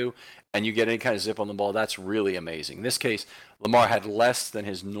Mahomes can do, and you get any kind of zip on the ball, that's really amazing. In this case, Lamar had less than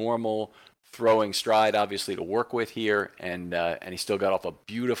his normal throwing stride, obviously, to work with here, and he still got off a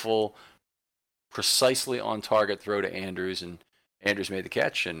beautiful, precisely on-target throw to Andrews, and Andrews made the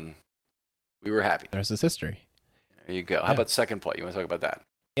catch, and we were happy. There's his history. There you go. How about the second play? You want to talk about that?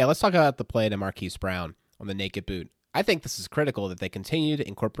 Yeah, let's talk about the play to Marquise Brown on the naked boot. I think this is critical that they continue to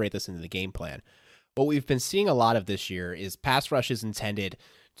incorporate this into the game plan. What we've been seeing a lot of this year is pass rushes intended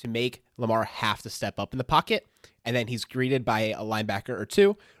to make Lamar have to step up in the pocket, and then he's greeted by a linebacker or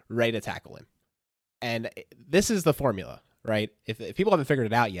two ready to tackle him. And this is the formula, right? If people haven't figured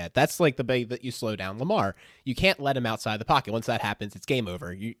it out yet, that's like the way that you slow down Lamar. You can't let him outside the pocket. Once that happens, it's game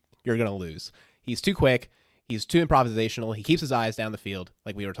over. You're going to lose. He's too quick. He's too improvisational. He keeps his eyes down the field,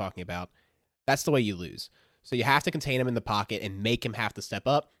 like we were talking about. That's the way you lose. So you have to contain him in the pocket and make him have to step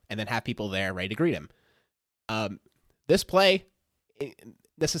up and then have people there ready to greet him. This play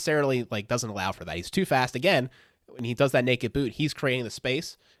necessarily doesn't allow for that. He's too fast. Again, when he does that naked boot, he's creating the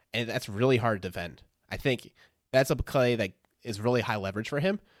space, and that's really hard to defend. I think that's a play that is really high leverage for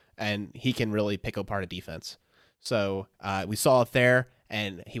him, and he can really pick apart a defense. So we saw it there,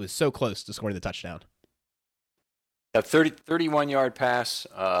 and he was so close to scoring the touchdown. A 31-yard pass.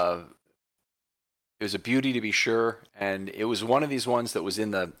 It was a beauty, to be sure, and it was one of these ones that was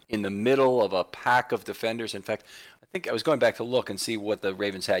in the middle of a pack of defenders. In fact, I think I was going back to look and see what the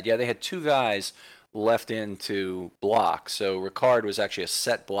Ravens had. Yeah, they had 2 guys left in to block. So Ricard was actually a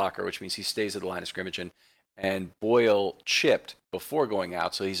set blocker, which means he stays at the line of scrimmage, and Boyle chipped before going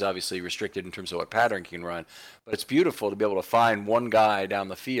out, so he's obviously restricted in terms of what pattern he can run. But it's beautiful to be able to find one guy down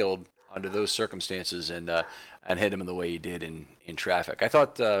the field under those circumstances and hit him in the way he did in traffic. I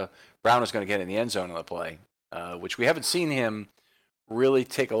thought Brown was going to get in the end zone on the play, which we haven't seen him really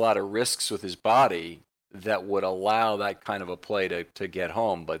take a lot of risks with his body that would allow that kind of a play to get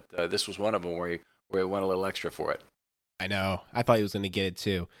home. But this was one of them where he went a little extra for it. I know. I thought he was going to get it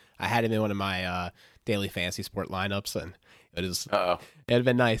too. I had him in one of my daily fantasy sport lineups, and It is. Uh-oh. It'd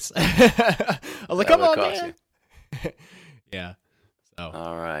been nice. I was like, come on, man. Yeah. So.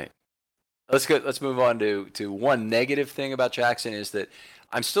 All right. Let's move on to one negative thing about Jackson is that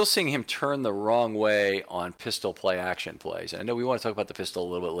I'm still seeing him turn the wrong way on pistol play action plays. And I know we want to talk about the pistol a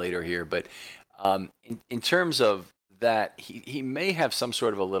little bit later here, but in terms of that, he may have some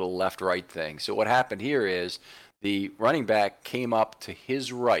sort of a little left-right thing. So what happened here is the running back came up to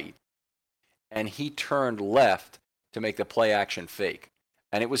his right, and he turned left to make the play action fake.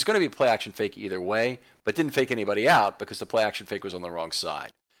 And it was going to be play action fake either way, but didn't fake anybody out because the play action fake was on the wrong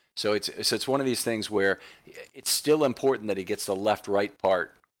side. So it's one of these things where it's still important that he gets the left-right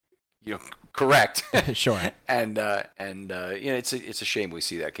part, correct. Sure. And it's a shame we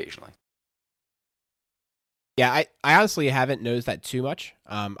see that occasionally. Yeah, I honestly haven't noticed that too much.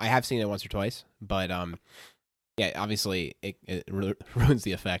 I have seen it once or twice, but yeah, obviously it ruins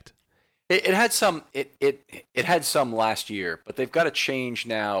the effect. It had some it had some last year, but they've got to change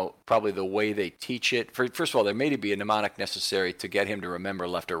now probably the way they teach it. First of all, there may be a mnemonic necessary to get him to remember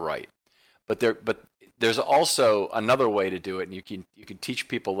left or right, but there's also another way to do it, and you can teach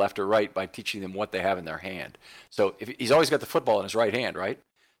people left or right by teaching them what they have in their hand. So if he's always got the football in his right hand, right?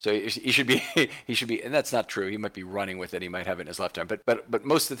 So he should be, and that's not true. He might be running with it. He might have it in his left arm. But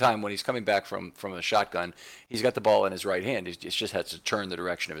most of the time when he's coming back from a shotgun, he's got the ball in his right hand. He just has to turn the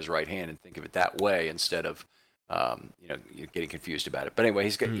direction of his right hand and think of it that way instead of, getting confused about it. But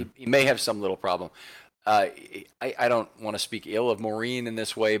anyway, he may have some little problem. I don't want to speak ill of Maureen in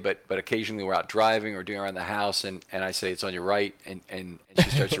this way, but occasionally we're out driving or doing around the house, and I say it's on your right, and she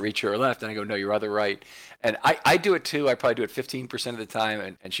starts to reach her left, and I go, no, your other right. And I do it too. I probably do it 15% of the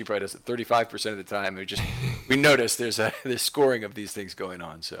time, and she probably does it 35% of the time. We notice there's scoring of these things going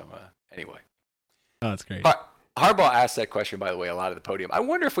on. So anyway. Oh, that's great. Harbaugh asked that question, by the way, a lot at the podium. I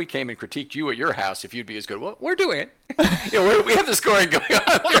wonder if we came and critiqued you at your house, if you'd be as good. Well, we're doing it. We have the scoring going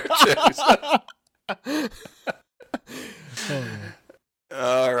on there too. So.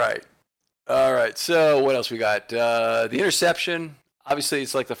 All right. So what else we got? The interception. Obviously,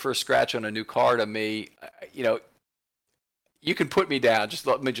 it's like the first scratch on a new car to me. You can put me down.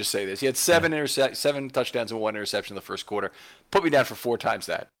 Let me just say this. He had 7 touchdowns and 1 interception in the first quarter. Put me down for 4 times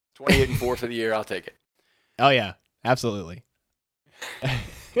that. 28-4 for the year. I'll take it. Oh, yeah. Absolutely.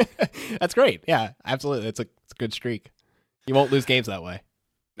 That's great. Yeah, absolutely. It's a good streak. You won't lose games that way.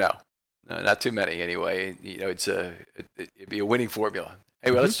 No, not too many anyway. It'd be a winning formula.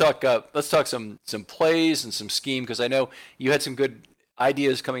 Anyway, let's talk some plays and some scheme, because I know you had some good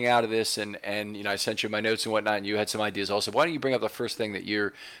ideas coming out of this, and I sent you my notes and whatnot, and you had some ideas also. Why don't you bring up the first thing that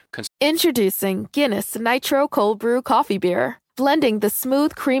you're Introducing Guinness Nitro Cold Brew Coffee Beer, blending the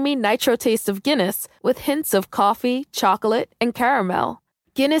smooth, creamy nitro taste of Guinness with hints of coffee, chocolate, and caramel.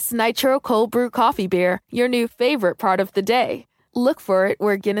 Guinness Nitro Cold Brew Coffee Beer, your new favorite part of the day. Look for it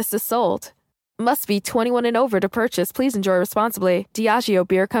where Guinness is sold. Must be 21 and over to purchase. Please enjoy responsibly. Diageo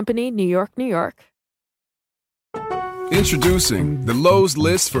Beer Company, New York, New York. Introducing the Lowe's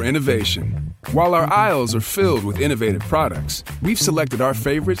List for Innovation. While our aisles are filled with innovative products, we've selected our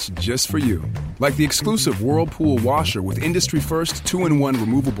favorites just for you. Like the exclusive Whirlpool washer with industry-first 2-in-1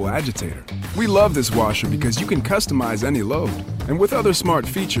 removable agitator. We love this washer because you can customize any load. And with other smart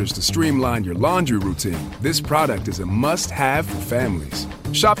features to streamline your laundry routine, this product is a must-have for families.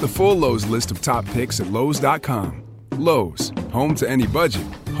 Shop the full Lowe's list of top picks at Lowe's.com. Lowe's, home to any budget,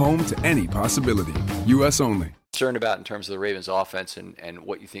 home to any possibility. U.S. only. Concerned about in terms of the Ravens offense and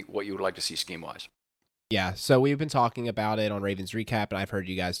what you would like to see scheme wise? Yeah, so we've been talking about it on Ravens Recap, and I've heard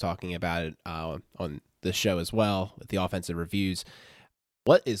you guys talking about it on the show as well with the offensive reviews.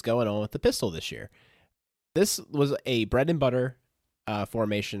 What is going on with the pistol this year? This was a bread and butter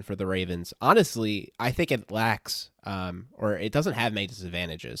formation for the Ravens. Honestly, I think it lacks or it doesn't have many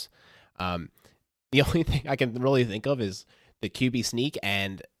disadvantages. The only thing I can really think of is the QB sneak,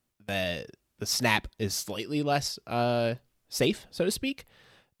 and the snap is slightly less safe, so to speak,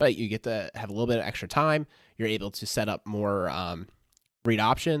 but you get to have a little bit of extra time. You're able to set up more read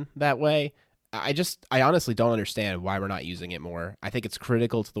option that way. I honestly don't understand why we're not using it more. I think it's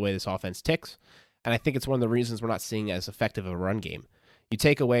critical to the way this offense ticks, and I think it's one of the reasons we're not seeing as effective of a run game. You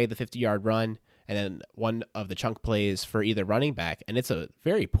take away the 50-yard run and then one of the chunk plays for either running back, and it's a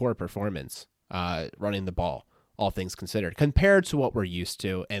very poor performance running the ball, all things considered, compared to what we're used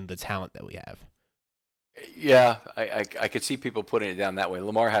to and the talent that we have. Yeah, I could see people putting it down that way.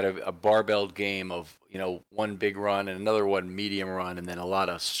 Lamar had a barbelled game of, one big run and another one medium run, and then a lot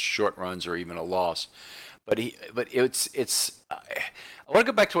of short runs or even a loss. But it's I want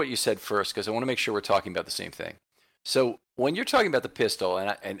to go back to what you said first, because I want to make sure we're talking about the same thing. So when you're talking about the pistol,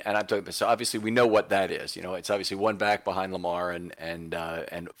 and I'm talking about, so obviously we know what that is. It's obviously one back behind Lamar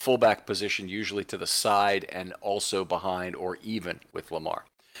and fullback position usually to the side and also behind or even with Lamar.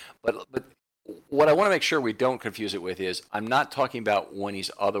 But what I want to make sure we don't confuse it with is I'm not talking about when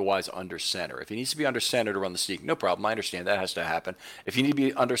he's otherwise under center. If he needs to be under center to run the sneak, no problem. I understand that has to happen. If you need to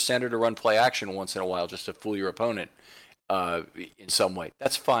be under center to run play action once in a while just to fool your opponent in some way,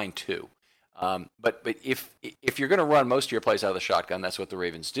 that's fine too. But if you're going to run most of your plays out of the shotgun, that's what the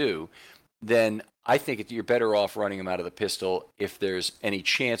Ravens do, then I think you're better off running them out of the pistol if there's any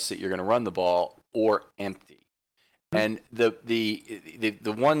chance that you're going to run the ball or empty. And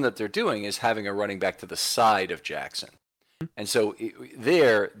the one that they're doing is having a running back to the side of Jackson. And so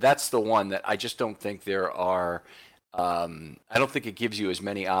that's the one that I just don't think there are I don't think it gives you as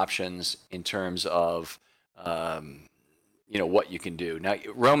many options in terms of what you can do. Now,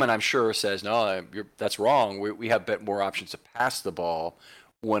 Roman, I'm sure, says, no, that's wrong. We have a bit more options to pass the ball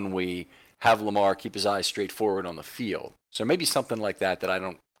when we have Lamar keep his eyes straight forward on the field. So maybe something like that I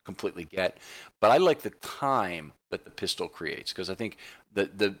don't completely get. But I like the time that the pistol creates, because I think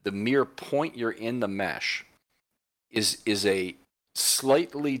the mere point you're in the mesh is a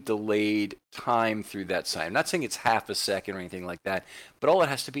slightly delayed time through that sign. I'm not saying it's half a second or anything like that, but all it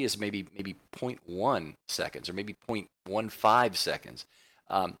has to be is maybe 0.1 seconds or maybe 0.15 seconds.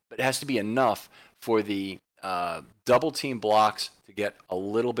 But it has to be enough for the double team blocks to get a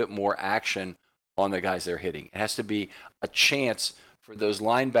little bit more action on the guys they're hitting. It has to be a chance for those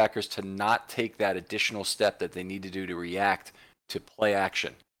linebackers to not take that additional step that they need to do to react to play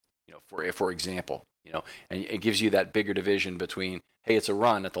action. For example, and it gives you that bigger division between, hey, it's a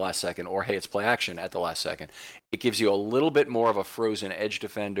run at the last second, or hey, it's play action at the last second. It gives you a little bit more of a frozen edge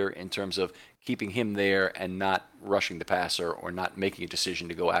defender in terms of keeping him there and not rushing the passer or not making a decision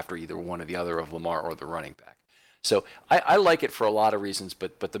to go after either one or the other of Lamar or the running back. So I like it for a lot of reasons,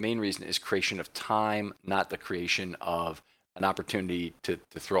 but the main reason is creation of time, not the creation of an opportunity to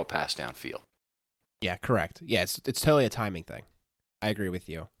throw a pass downfield. Yeah, correct. Yeah, it's totally a timing thing. I agree with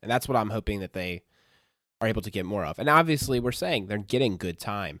you. And that's what I'm hoping that they are able to get more of. And obviously we're saying they're getting good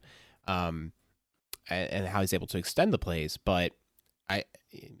time and how he's able to extend the plays, but they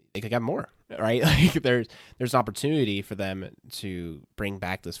could get more, right? Like there's an opportunity for them to bring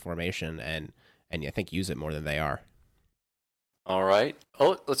back this formation and I think use it more than they are. All right.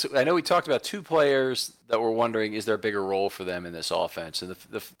 I know we talked about two players that were wondering, is there a bigger role for them in this offense? And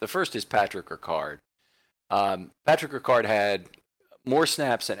the first is Patrick Ricard. Patrick Ricard had more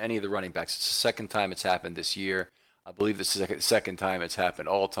snaps than any of the running backs. It's the second time it's happened this year. I believe this is the second time it's happened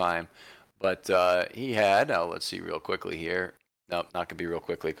all time. But he had, now let's see real quickly here. No, not going to be real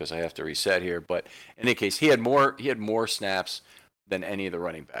quickly because I have to reset here. But in any case, he had more snaps than any of the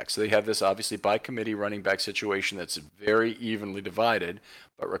running backs. So they have this obviously by committee running back situation that's very evenly divided,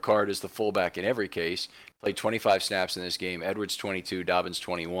 but Ricard is the fullback in every case. Played 25 snaps in this game. Edwards 22, Dobbins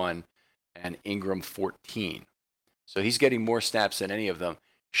 21, and Ingram 14. So he's getting more snaps than any of them.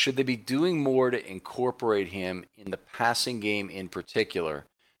 Should they be doing more to incorporate him in the passing game in particular,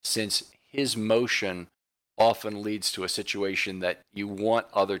 since his motion often leads to a situation that you want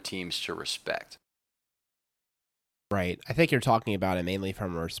other teams to respect? Right. I think you're talking about it mainly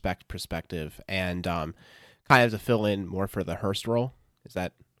from a respect perspective and kind of to fill in more for the Hurst role. Is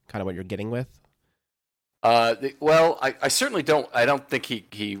that kind of what you're getting with? Well, I certainly don't. I don't think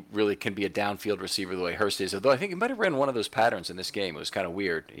he really can be a downfield receiver the way Hurst is. Although I think he might have ran one of those patterns in this game. It was kind of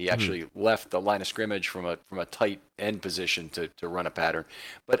weird. He actually left the line of scrimmage from a tight end position to run a pattern.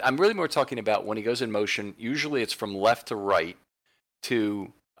 But I'm really more talking about when he goes in motion. Usually it's from left to right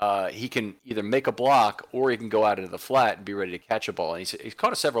to he can either make a block or he can go out into the flat and be ready to catch a ball. And he's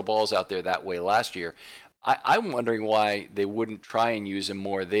caught several balls out there that way last year. I'm wondering why they wouldn't try and use him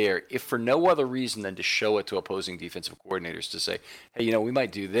more there, if for no other reason than to show it to opposing defensive coordinators to say, hey, we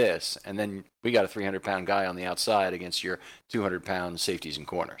might do this, and then we got a 300-pound guy on the outside against your 200-pound safeties and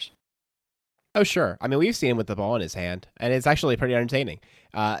corners. Oh, sure. I mean, we've seen him with the ball in his hand, and it's actually pretty entertaining.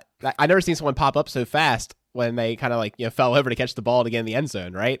 I've never seen someone pop up so fast when they kind of fell over to catch the ball to get in the end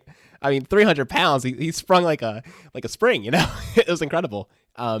zone, right? I mean, 300 pounds, he sprung like a spring, It was incredible.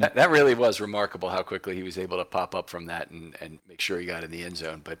 That really was remarkable how quickly he was able to pop up from that and make sure he got in the end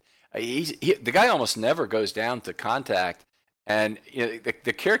zone. But the guy almost never goes down to contact. And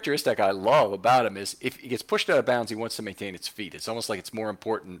the characteristic I love about him is if he gets pushed out of bounds, he wants to maintain its feet. It's almost like it's more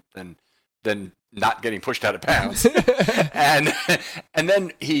important than not getting pushed out of bounds. and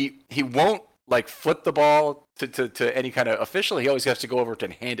then he won't like foot the ball to any kind of official. He always has to go over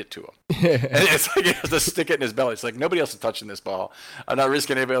and hand it to him. And it's like he has to stick it in his belly. It's like, nobody else is touching this ball. I'm not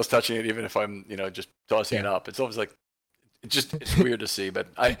risking anybody else touching it, even if I'm, just tossing it up. It's always like, it's weird to see, but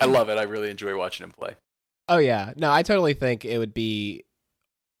I love it. I really enjoy watching him play. Oh yeah, no, I totally think it would be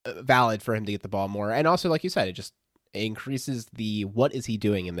valid for him to get the ball more, and also, like you said, it just increases the what is he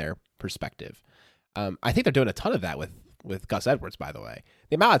doing in their perspective. I think they're doing a ton of that with Gus Edwards, by the way.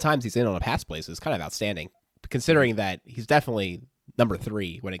 The amount of times he's in on a pass plays is kind of outstanding, considering that he's definitely number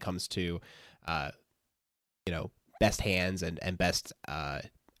 3 when it comes to, best hands and best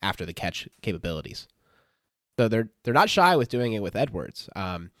after the catch capabilities. So they're not shy with doing it with Edwards,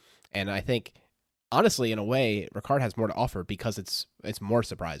 and I think honestly, in a way, Ricard has more to offer because it's more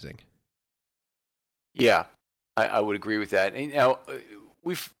surprising. Yeah, I would agree with that. And,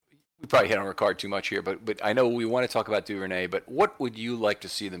 we probably hit on Ricard too much here, but I know we want to talk about Duvernay. But what would you like to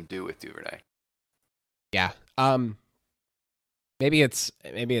see them do with Duvernay? Yeah, maybe it's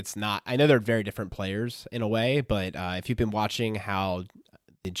not. I know they're very different players in a way, but if you've been watching how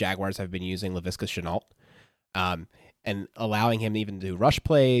the Jaguars have been using Laviska Shenault, and allowing him even to do rush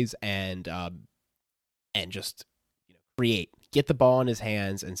plays and just get the ball in his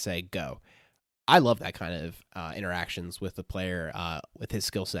hands and say go. I love that kind of interactions with the player with his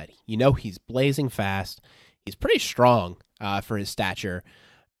skill set. He's blazing fast. He's pretty strong for his stature,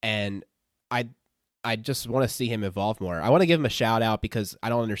 and I just want to see him evolve more. I want to give him a shout out because I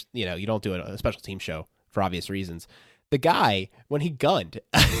don't understand. You don't do a special team show for obvious reasons. The guy, when he gunned,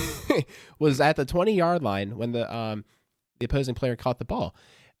 was at the 20-yard line when the opposing player caught the ball.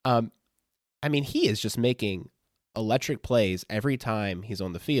 He is just making electric plays every time he's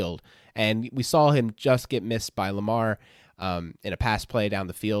on the field. And we saw him just get missed by Lamar in a pass play down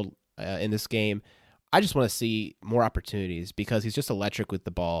the field in this game. I just want to see more opportunities because he's just electric with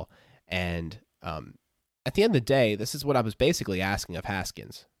the ball. And at the end of the day, this is what I was basically asking of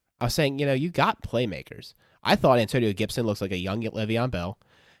Haskins. I was saying, you got playmakers. I thought Antonio Gibson looks like a young Le'Veon Bell.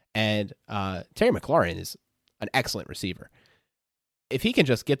 And Terry McLaurin is an excellent receiver. If he can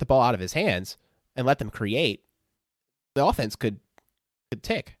just get the ball out of his hands and let them create, the offense could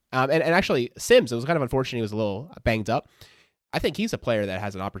tick. And actually, Sims, it was kind of unfortunate he was a little banged up. I think he's a player that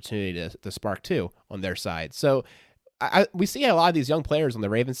has an opportunity to spark too on their side. So we see a lot of these young players on the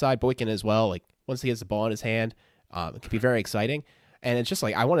Ravens side, Boykin as well. Like once he gets the ball in his hand, it could be very exciting. And it's just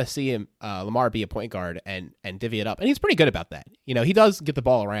like I want to see him, Lamar, be a point guard and divvy it up. And he's pretty good about that. He does get the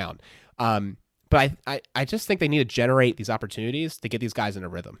ball around. But I just think they need to generate these opportunities to get these guys in a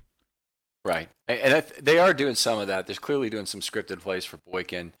rhythm. Right. And they are doing some of that. There's clearly doing some scripted plays for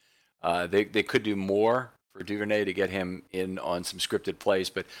Boykin. They could do more for Duvernay to get him in on some scripted plays.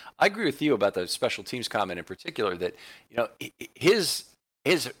 But I agree with you about the special teams comment in particular that, his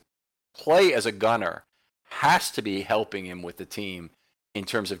play as a gunner has to be helping him with the team in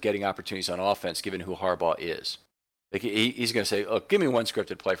terms of getting opportunities on offense, given who Harbaugh is. Like he's going to say, "Look, give me one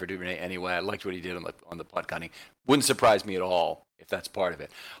scripted play for Duvernay anyway. I liked what he did on the punt gunning. Wouldn't surprise me at all if that's part of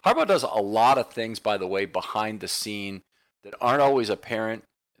it." Harbaugh does a lot of things, by the way, behind the scene that aren't always apparent,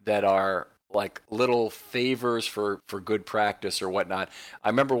 that are like little favors for good practice or whatnot. I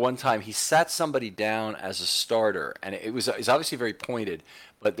remember one time he sat somebody down as a starter, and it's obviously very pointed,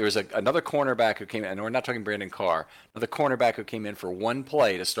 but there was another cornerback who came in, and we're not talking Brandon Carr, another cornerback who came in for one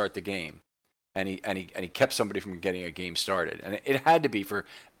play to start the game. And he kept somebody from getting a game started. And it had to be for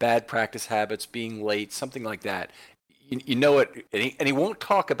bad practice habits, being late, something like that. You know it, and he won't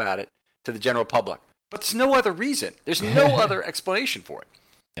talk about it to the general public. But there's no other reason. There's no other explanation for it.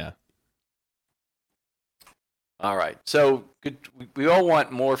 Yeah. All right. So good. We all want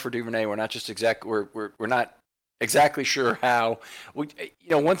more for Duvernay. We're not just we're not exactly sure how.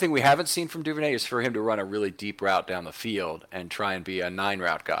 One thing we haven't seen from Duvernay is for him to run a really deep route down the field and try and be a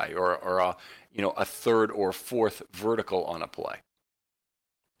 9-route guy or a third or fourth vertical on a play.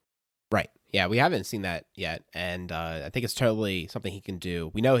 Right. Yeah, we haven't seen that yet, and I think it's totally something he can do.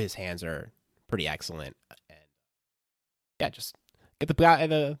 We know his hands are pretty excellent, and yeah, just get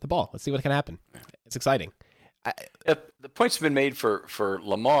the ball. Let's see what can happen. It's exciting. The point's been made for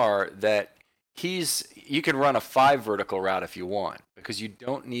Lamar that you can run a 5 vertical route if you want, because you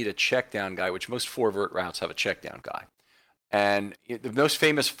don't need a check down guy, which most 4 vert routes have a check down guy. And the most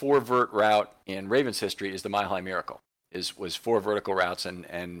famous 4 vert route in Ravens history is the Mile High Miracle. Was 4 vertical routes,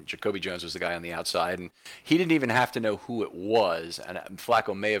 and Jacoby Jones was the guy on the outside, and he didn't even have to know who it was. And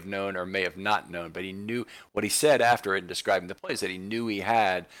Flacco may have known or may have not known, but he knew what he said after it in describing the plays, that he knew he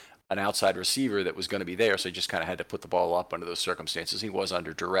had an outside receiver that was going to be there, so he just kind of had to put the ball up under those circumstances. He was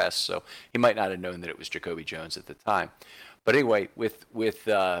under duress, so he might not have known that it was Jacoby Jones at the time. But anyway, with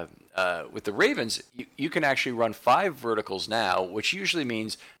the Ravens, you can actually run 5 verticals now, which usually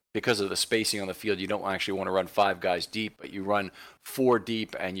means because of the spacing on the field, you don't actually want to run 5 guys deep, but you run 4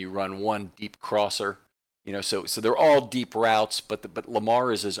 deep and you run 1 deep crosser. So they're all deep routes, but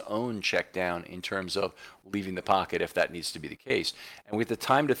Lamar is his own check down in terms of leaving the pocket if that needs to be the case. And with the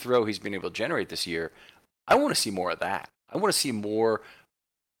time to throw he's been able to generate this year, I want to see more of that. I want to see more,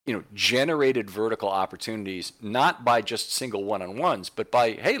 generated vertical opportunities, not by just single one-on-ones, but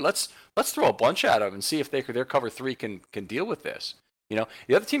by, hey, let's throw a bunch at them and see if their cover 3 can deal with this.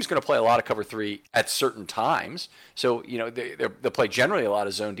 The other team's going to play a lot of cover 3 at certain times. So, they'll play generally a lot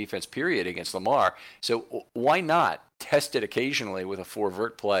of zone defense, period, against Lamar. So why not test it occasionally with a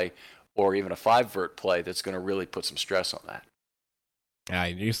 4-vert play or even a 5-vert play that's going to really put some stress on that?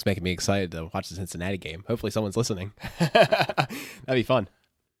 You're just making me excited to watch the Cincinnati game. Hopefully someone's listening. That'd be fun.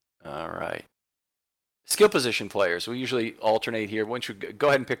 All right. Skill position players. We usually alternate here. Why don't you go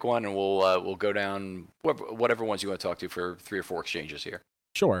ahead and pick one, and we'll go down whatever ones you want to talk to for 3 or 4 exchanges here.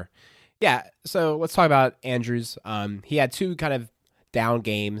 Sure. Yeah. So let's talk about Andrews. He had 2 kind of down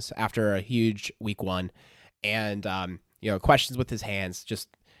games after a huge week 1, and questions with his hands. Just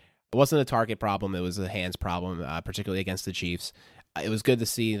it wasn't a target problem; it was a hands problem, particularly against the Chiefs. It was good to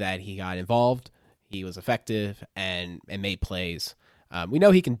see that he got involved. He was effective and made plays. We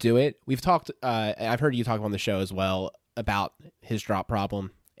know he can do it. We've talked. I've heard you talk on the show as well about his drop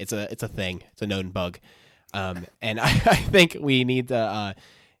problem. It's a thing. It's a known bug, and I think we need to.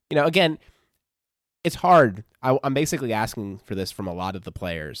 Again, it's hard. I'm basically asking for this from a lot of the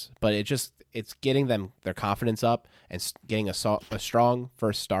players, but it's getting them their confidence up and getting a strong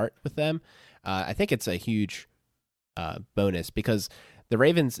first start with them. I think it's a huge bonus because the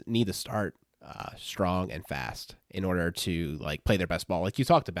Ravens need to start strong and fast in order to play their best ball. Like you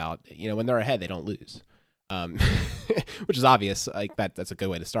talked about, when they're ahead, they don't lose, which is obvious. That's a good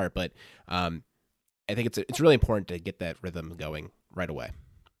way to start. But I think it's really important to get that rhythm going right away.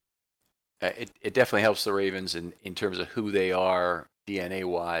 It definitely helps the Ravens in terms of who they are DNA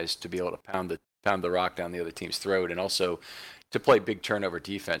wise to be able to pound the rock down the other team's throat, and also to play big turnover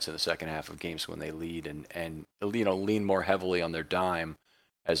defense in the second half of games when they lead and lean more heavily on their dime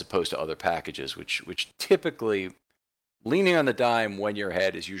as opposed to other packages, which typically leaning on the dime when you're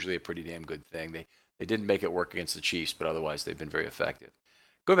ahead is usually a pretty damn good thing. They didn't make it work against the Chiefs, but otherwise they've been very effective.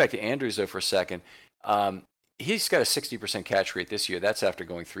 Going back to Andrews, though, for a second, he's got a 60% catch rate this year. That's after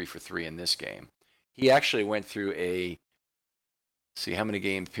going 3 for 3 in this game. He actually went through how many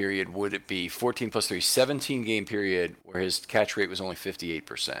game period would it be? 14 plus 3, 17 game period where his catch rate was only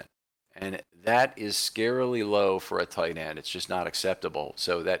 58%. And that is scarily low for a tight end. It's just not acceptable.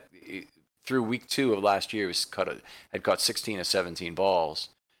 So that through week 2 of last year, had caught 16 of 17 balls.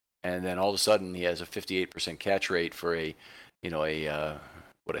 And then all of a sudden he has a 58% catch rate for a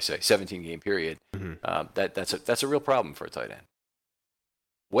 17 game period. Mm-hmm. That's a real problem for a tight end.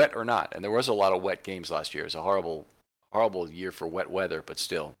 Wet or not. And there was a lot of wet games last year. It was a horrible year for wet weather, but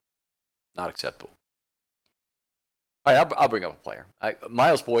still not acceptable. All right, I'll bring up a player.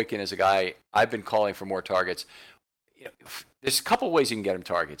 Miles Boykin is a guy I've been calling for more targets. There's a couple of ways you can get him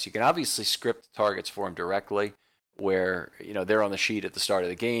targets. You can obviously script targets for him directly, where they're on the sheet at the start of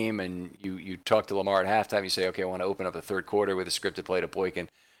the game, and you talk to Lamar at halftime. You say, okay, I want to open up the third quarter with a scripted play to Boykin.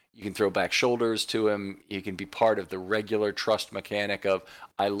 You can throw back shoulders to him. You can be part of the regular trust mechanic of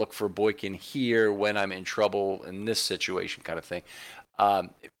I look for Boykin here when I'm in trouble in this situation kind of thing.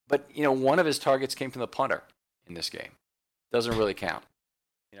 But one of his targets came from the punter in this game. Doesn't really count.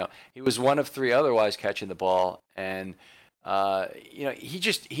 He was 1 of 3 otherwise catching the ball, and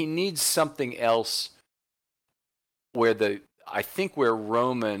he needs something else where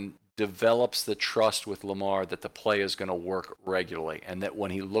Roman develops the trust with Lamar that the play is going to work regularly, and that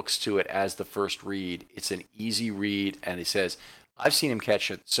when he looks to it as the first read, it's an easy read, and he says, I've seen him catch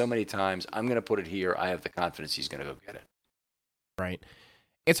it so many times, I'm going to put it here. I have the confidence he's going to go get it. Right.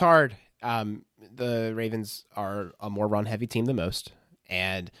 It's hard. The Ravens are a more run-heavy team than most,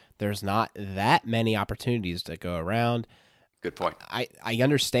 and there's not that many opportunities to go around. Good point. I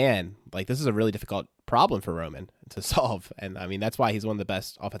understand. This is a really difficult problem for Roman to solve, and I mean that's why he's one of the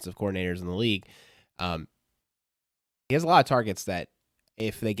best offensive coordinators in the league. He has a lot of targets that,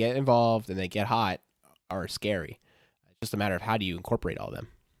 if they get involved and they get hot, are scary. It's just a matter of how do you incorporate all of them.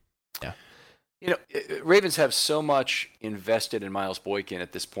 Yeah. Ravens have so much invested in Miles Boykin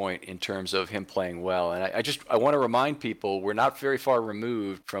at this point in terms of him playing well. And I want to remind people we're not very far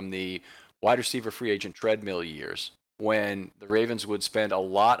removed from the wide receiver free agent treadmill years when the Ravens would spend a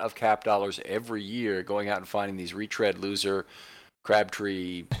lot of cap dollars every year going out and finding these retread loser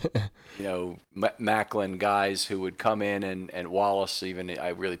Crabtree, Macklin guys who would come in, and Wallace, even I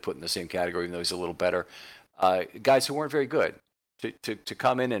really put in the same category, even though he's a little better. Guys who weren't very good to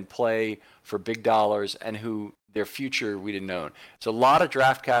come in and play for big dollars, and who their future we didn't know. It's a lot of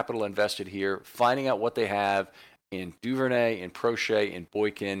draft capital invested here, finding out what they have in Duvernay, in Prochet, in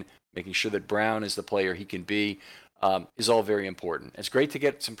Boykin, making sure that Brown is the player he can be, is all very important. It's great to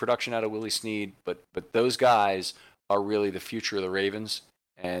get some production out of Willie Snead, but those guys are really the future of the Ravens,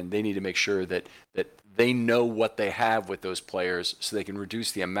 and they need to make sure that they know what they have with those players, so they can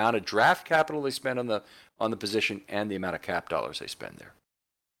reduce the amount of draft capital they spend on the position and the amount of cap dollars they spend there.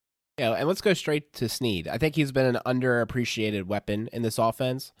 Yeah, and let's go straight to Snead. I think he's been an underappreciated weapon in this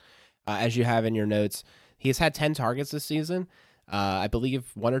offense. As you have in your notes, he's had 10 targets this season. I believe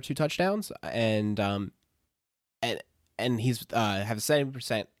 1 or 2 touchdowns, and he's have a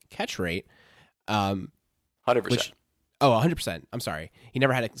 70% catch rate. 100%. 100%. I'm sorry. He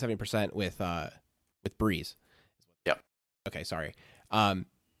never had a 70% with Breeze. Yep. Okay, sorry. Yeah,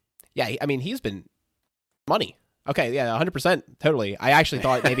 I mean, he's been money. Okay, yeah, 100%, totally. I actually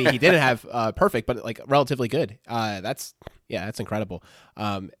thought maybe he didn't have perfect, but like relatively good. That's incredible.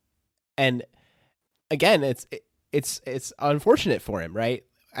 And again, it's unfortunate for him, right?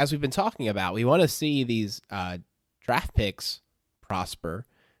 As we've been talking about, we want to see these draft picks prosper.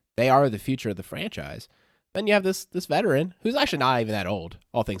 They are the future of the franchise. Then you have this veteran who's actually not even that old,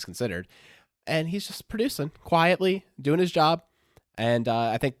 all things considered, and he's just producing quietly, doing his job, and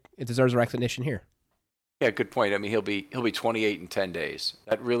I think it deserves recognition here. Yeah, good point. I mean, he'll be 28 in 10 days.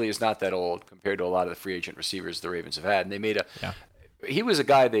 That really is not that old compared to a lot of the free agent receivers the Ravens have had. And they made he was a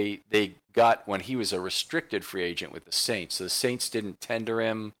guy they got when he was a restricted free agent with the Saints. So the Saints didn't tender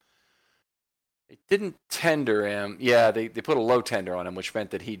him. Yeah, they put a low tender on him, which meant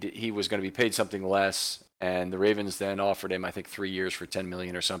that he was going to be paid something less. And the Ravens then offered him, I think, 3 years for $10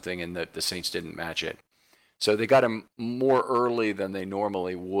 million or something, and the Saints didn't match it. So they got him more early than they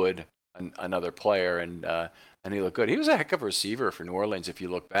normally would another player, and he looked good. He was a heck of a receiver for New Orleans if you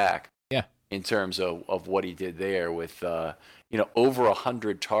look back. Yeah. In terms of what he did there with over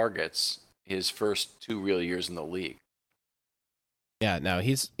 100 targets his first 2 real years in the league. Yeah, no,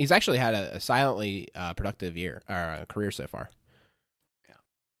 he's actually had a silently productive year or career so far. Yeah.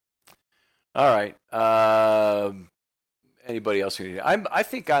 All right. Anybody else we need? I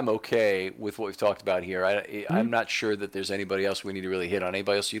think I'm okay with what we've talked about here. I'm not sure that there's anybody else we need to really hit on.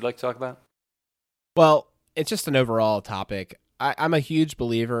 Anybody else you'd like to talk about? Well, it's just an overall topic. I'm a huge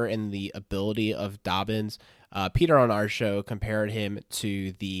believer in the ability of Dobbins. Peter on our show compared him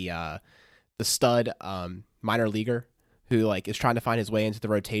to the stud minor leaguer who is trying to find his way into the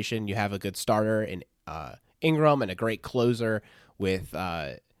rotation. You have a good starter in Ingram and a great closer with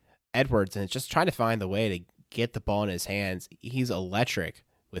Edwards, and it's just trying to find the way to get the ball in his hands. He's electric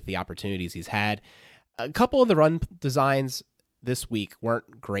with the opportunities he's had. A couple of the run designs this week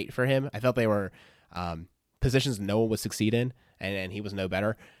weren't great for him. I felt they were positions no one would succeed in, and he was no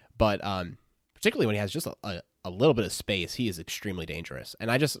better. But particularly when he has just a little bit of space, he is extremely dangerous. And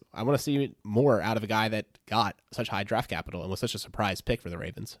I want to see more out of a guy that got such high draft capital and was such a surprise pick for the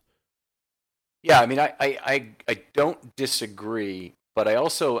Ravens. Yeah, I mean, I don't disagree. But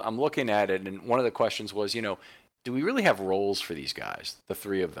I'm looking at it, and one of the questions was, do we really have roles for these guys, the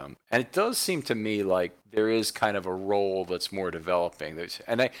 3 of them? And it does seem to me like there is kind of a role that's more developing.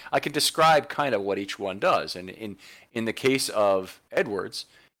 And I can describe kind of what each one does. And in the case of Edwards,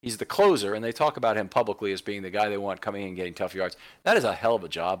 he's the closer, and they talk about him publicly as being the guy they want coming in and getting tough yards. That is a hell of a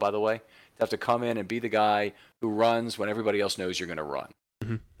job, by the way, to have to come in and be the guy who runs when everybody else knows you're going to run.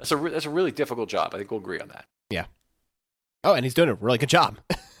 Mm-hmm. That's a really difficult job. I think we'll agree on that. Yeah. Oh, and he's doing a really good job.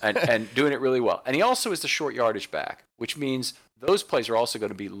 and doing it really well. And he also is the short yardage back, which means those plays are also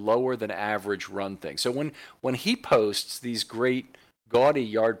going to be lower than average run things. So when he posts these great gaudy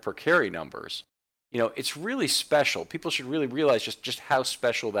yard per carry numbers, it's really special. People should really realize just how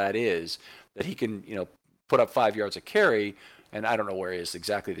special that is, that he can, put up 5 yards a carry. And I don't know where he is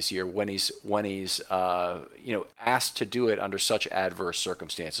exactly this year when he's asked to do it under such adverse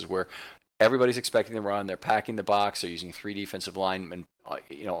circumstances where everybody's expecting to run. They're packing the box. They're using 3 defensive linemen,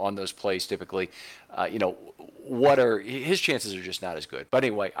 on those plays typically. His chances are just not as good. But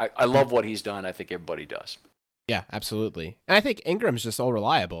anyway, I love what he's done. I think everybody does. Yeah, absolutely. And I think Ingram's just so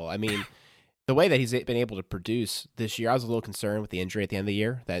reliable. I mean, the way that he's been able to produce this year, I was a little concerned with the injury at the end of the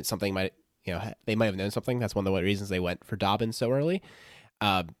year, that something they might have known something. That's one of the reasons they went for Dobbins so early.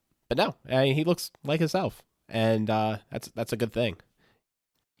 But no, he looks like himself, and that's a good thing.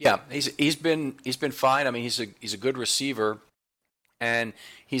 Yeah, he's been fine. I mean, he's a good receiver, And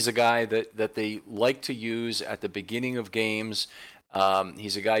he's a guy that they like to use at the beginning of games.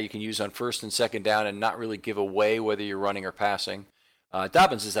 He's a guy you can use on first and second down and not really give away whether you're running or passing.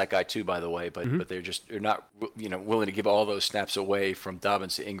 Dobbins is that guy too, by the way, but they're not willing to give all those snaps away from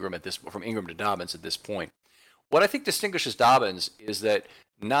Dobbins to Ingram from Ingram to Dobbins at this point. What I think distinguishes Dobbins is that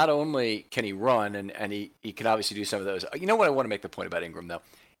not only can he run and he can obviously do some of those. You know what I want to make the point about Ingram though?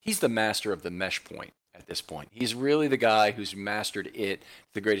 He's the master of the mesh point at this point. He's really the guy who's mastered it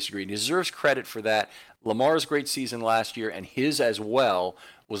to the greatest degree. And he deserves credit for that. Lamar's great season last year and his as well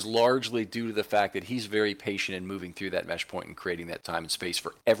was largely due to the fact that he's very patient in moving through that mesh point and creating that time and space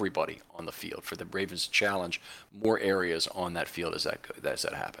for everybody on the field, for the Ravens to challenge more areas on that field as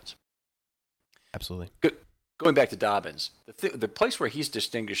that happens. Absolutely. Good. Going back to Dobbins, the place where he's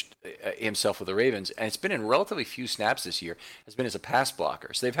distinguished himself with the Ravens, and it's been in relatively few snaps this year, has been as a pass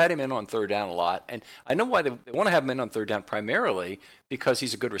blocker. So they've had him in on third down a lot, and I know why they want to have him in on third down primarily because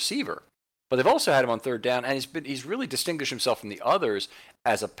he's a good receiver. But they've also had him on third down, and he's really distinguished himself from the others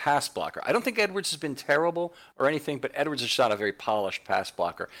as a pass blocker. I don't think Edwards has been terrible or anything, but Edwards is just not a very polished pass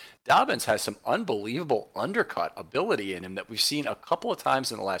blocker. Dobbins has some unbelievable undercut ability in him that we've seen a couple of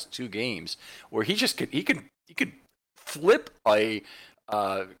times in the last 2 games, where he could flip a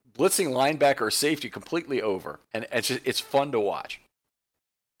blitzing linebacker or safety completely over, and it's fun to watch.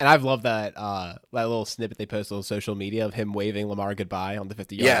 And I've loved that little snippet they posted on social media of him waving Lamar goodbye on the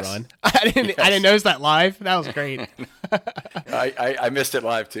 50-yard run. I didn't notice that live. That was great. I missed it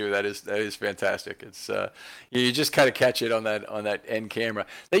live too. That is fantastic. It's you just kind of catch it on that end camera.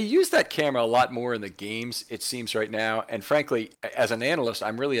 They use that camera a lot more in the games, it seems right now. And frankly, as an analyst,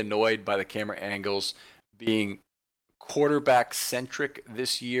 I'm really annoyed by the camera angles being quarterback centric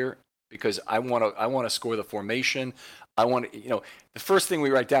this year, because I want to score the formation. I want to, the first thing we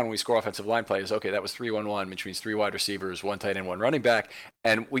write down when we score offensive line play is, okay, that was 3-1-1, which means 3 wide receivers, 1 tight end, 1 running back.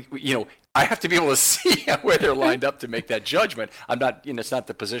 And we I have to be able to see where they're lined up to make that judgment. I'm not, it's not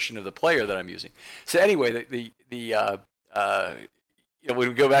the position of the player that I'm using. So anyway, when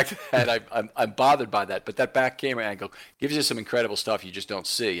we go back to that, I'm bothered by that. But that back camera angle gives you some incredible stuff you just don't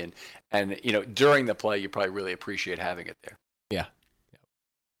see. And during the play, you probably really appreciate having it there. Yeah.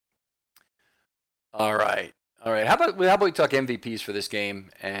 All right. How about we talk MVPs for this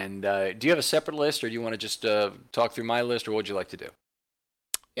game? And do you have a separate list, or do you want to just talk through my list, or what would you like to do?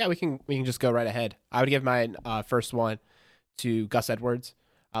 Yeah, we can just go right ahead. I would give my first one to Gus Edwards.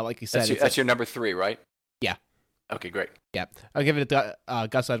 Like you said, that's your number 3, right? Yeah. Okay, great. Yeah, I'll give it to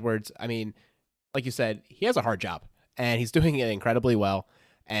Gus Edwards. I mean, like you said, he has a hard job, and he's doing it incredibly well.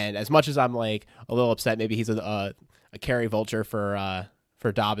 And as much as I'm like a little upset, maybe he's a carry vulture for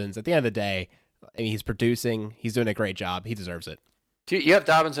Dobbins. At the end of the day, I mean, he's producing. He's doing a great job. He deserves it. Do you have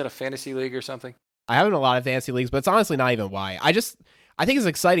Dobbins in a fantasy league or something? I have him in a lot of fantasy leagues, but it's honestly not even why. I think he's an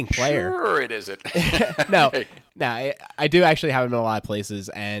exciting player. Sure, it isn't. No, I do actually have him in a lot of places,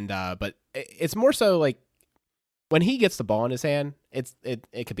 and but it's more so like when he gets the ball in his hand,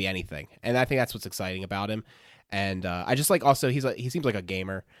 it could be anything, and I think that's what's exciting about him. And I just like also he seems like a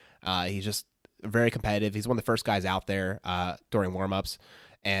gamer. He's just very competitive. He's one of the first guys out there during warmups,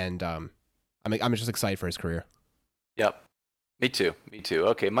 and I'm just excited for his career. Yep. Me too.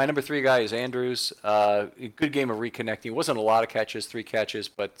 Okay, my number 3 guy is Andrews. Good game of reconnecting. It wasn't a lot of catches, 3 catches,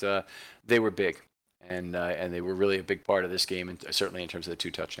 but they were big, and they were really a big part of this game, and certainly in terms of the 2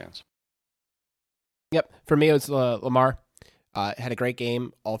 touchdowns. Yep. For me, it was Lamar. Had a great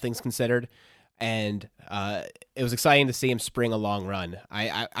game, all things considered, and it was exciting to see him spring a long run.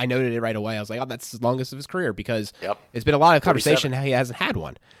 I noted it right away. I was like, oh, that's the longest of his career, because It's been a lot of conversation how he hasn't had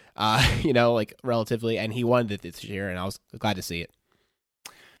one. Like relatively, and he won it this year, and I was glad to see it.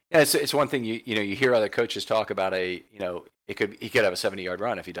 Yeah, it's one thing you hear other coaches talk about he could have a 70-yard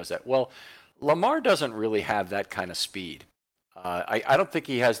run if he does that. Well, Lamar doesn't really have that kind of speed. I don't think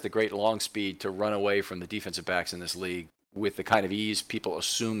he has the great long speed to run away from the defensive backs in this league with the kind of ease people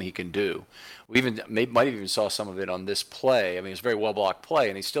assume he can do. We might even saw some of it on this play. I mean, it's a very well blocked play,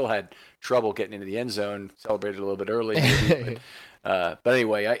 and he still had trouble getting into the end zone. Celebrated a little bit early, maybe, but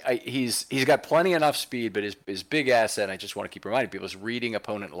anyway, he's got plenty enough speed, but his big asset, and I just want to keep reminding people, is reading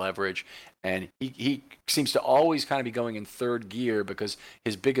opponent leverage, and he seems to always kind of be going in third gear because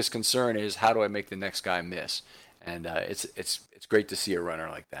his biggest concern is, how do I make the next guy miss? And it's great to see a runner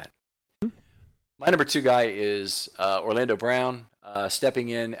like that. My number 2 guy is Orlando Brown, stepping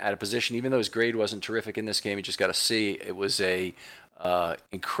in at a position, even though his grade wasn't terrific in this game, he just got a C. It was a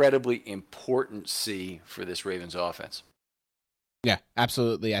incredibly important C for this Ravens offense. Yeah,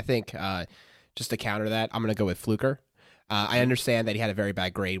 absolutely. I think just to counter that, I'm going to go with Fluker. I understand that he had a very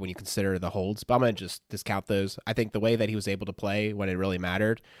bad grade when you consider the holds, but I'm going to just discount those. I think the way that he was able to play when it really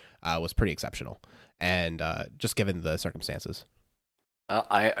mattered was pretty exceptional, and just given the circumstances.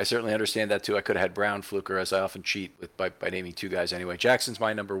 I certainly understand that too. I could have had Brown, Fluker, as I often cheat with by naming two guys anyway. Jackson's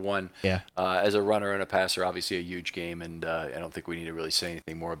my number one. Yeah. As a runner and a passer, obviously a huge game, and I don't think we need to really say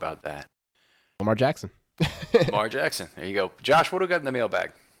anything more about that. Lamar Jackson. Lamar Jackson. There you go. Josh, what do we got in the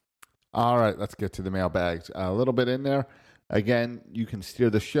mailbag? All right, let's get to the mailbags. A little bit in there. Again, you can steer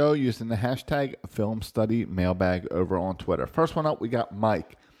the show using the hashtag FilmStudyMailbag over on Twitter. First one up, we got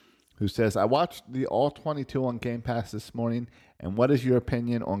Mike, who says, I watched the All-22 on Game Pass this morning, and what is your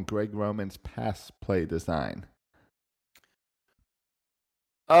opinion on Greg Roman's pass play design?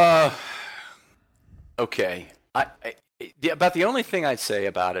 Okay. About the only thing I'd say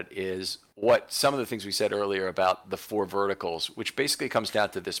about it is what some of the things we said earlier about the four verticals, which basically comes down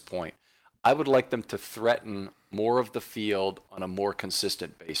to this point. I would like them to threaten more of the field on a more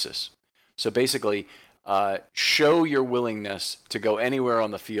consistent basis. So basically, show your willingness to go anywhere on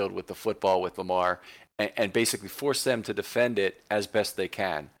the field with the football with Lamar and basically force them to defend it as best they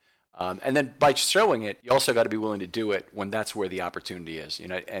can. And then by showing it, you also got to be willing to do it when that's where the opportunity is.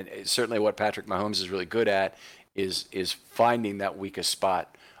 And certainly what Patrick Mahomes is really good at is finding that weakest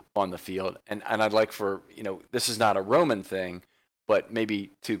spot on the field. And I'd like for, this is not a Roman thing, but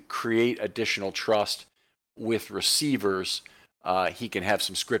maybe to create additional trust with receivers, he can have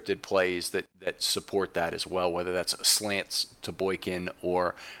some scripted plays that support that as well, whether that's slants to Boykin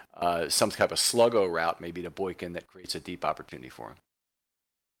or some type of sluggo route maybe to Boykin that creates a deep opportunity for him.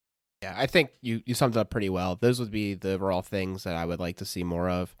 Yeah, I think you summed it up pretty well. Those would be the overall things that I would like to see more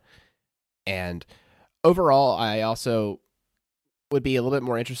of. And overall, I also would be a little bit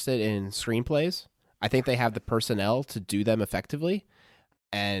more interested in screenplays. I think they have the personnel to do them effectively,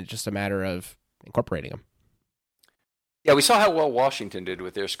 and it's just a matter of incorporating them. Yeah, we saw how well Washington did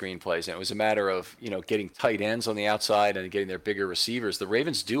with their screenplays, and it was a matter of, getting tight ends on the outside and getting their bigger receivers. The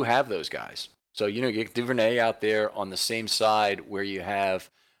Ravens do have those guys. So, you get Duvernay out there on the same side where you have,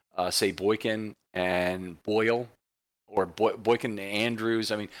 say, Boykin and Boyle, or Boykin and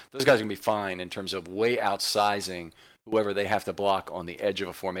Andrews. I mean, those guys are going to be fine in terms of way outsizing whoever they have to block on the edge of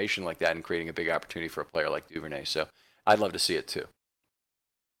a formation like that and creating a big opportunity for a player like Duvernay. So I'd love to see it too.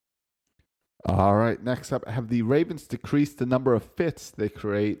 All right, next up, have the Ravens decreased the number of fits they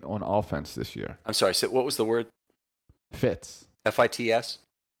create on offense this year? I'm sorry, so what was the word? Fits. F-I-T-S?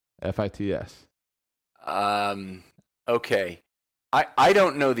 F-I-T-S. Okay. I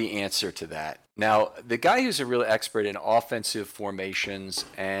don't know the answer to that. Now, the guy who's a real expert in offensive formations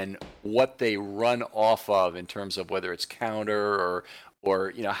and what they run off of in terms of whether it's counter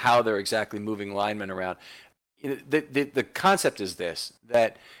or how they're exactly moving linemen around, the concept is this,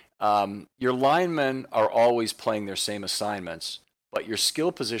 that your linemen are always playing their same assignments, but your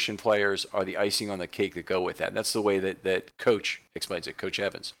skill position players are the icing on the cake that go with that. And that's the way that Coach explains it, Coach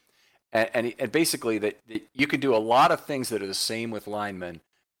Evans. And basically that you can do a lot of things that are the same with linemen,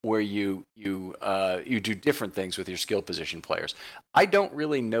 where you do different things with your skill position players. I don't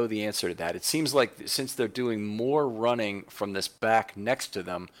really know the answer to that. It seems like since they're doing more running from this back next to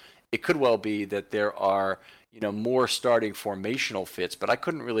them, it could well be that there are more starting formational fits. But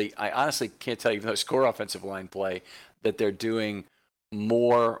I honestly can't tell you, even though score offensive line play, that they're doing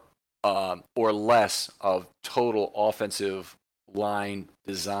more or less of total offensive line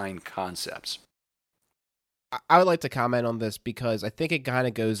design concepts. I would like to comment on this because I think it kind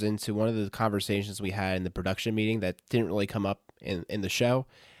of goes into one of the conversations we had in the production meeting that didn't really come up in the show.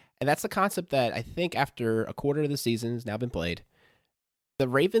 And that's the concept that I think after a quarter of the season has now been played, the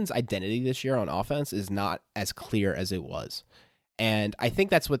Ravens' identity this year on offense is not as clear as it was. And I think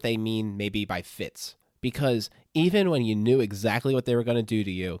that's what they mean maybe by fits. Because even when you knew exactly what they were going to do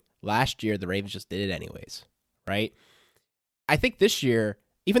to you, last year the Ravens just did it anyways, right? I think this year,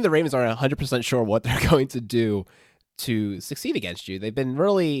 even the Ravens aren't 100% sure what they're going to do to succeed against you. They've been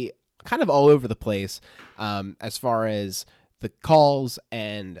really kind of all over the place as far as the calls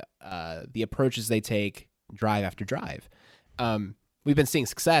and the approaches they take drive after drive. We've been seeing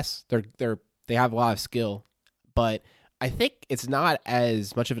success. They have a lot of skill, but I think it's not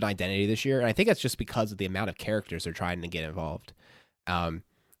as much of an identity this year. And I think that's just because of the amount of characters they're trying to get involved.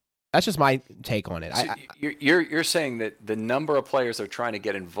 That's just my take on it. So you're saying that the number of players that are trying to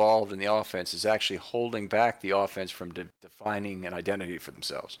get involved in the offense is actually holding back the offense from defining an identity for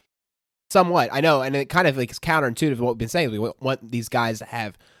themselves. Somewhat, I know, and it kind of is counterintuitive to what we've been saying. We want these guys to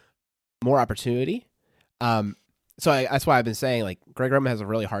have more opportunity. That's why I've been saying Greg Roman has a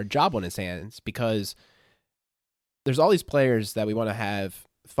really hard job on his hands because there's all these players that we want to have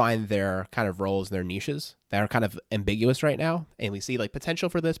find their kind of roles, their niches that are kind of ambiguous right now. And we see like potential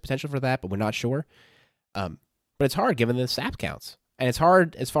for this, potential for that, but we're not sure. But it's hard given the snap counts, and it's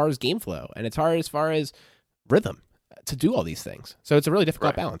hard as far as game flow, and it's hard as far as rhythm to do all these things. So it's a really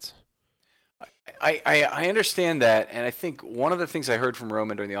difficult balance. I understand that, and I think one of the things I heard from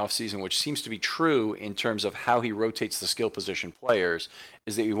Roman during the offseason, which seems to be true in terms of how he rotates the skill position players,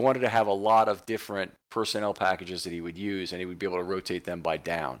 is that he wanted to have a lot of different personnel packages that he would use, and he would be able to rotate them by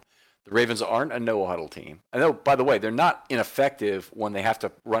down. The Ravens aren't a no-huddle team. I know, by the way, they're not ineffective when they have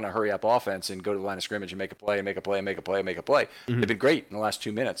to run a hurry-up offense and go to the line of scrimmage and make a play and make a play and make a play and make a play. Mm-hmm. They've been great in the last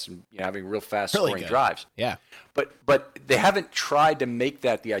 2 minutes and having real fast scoring drives. Yeah. But they haven't tried to make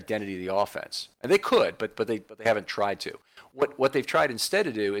that the identity of the offense. And they could, but they haven't tried to. What they've tried instead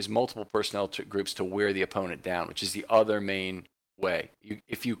to do is multiple personnel groups to wear the opponent down, which is the other main way.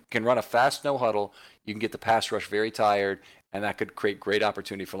 If you can run a fast no-huddle, you can get the pass rush very tired, and that could create great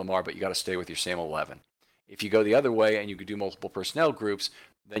opportunity for Lamar, but you got to stay with your same 11. If you go the other way and you could do multiple personnel groups,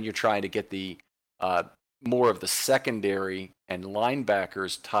 then you're trying to get the more of the secondary and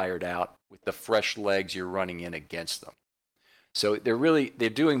linebackers tired out with the fresh legs you're running in against them. So they're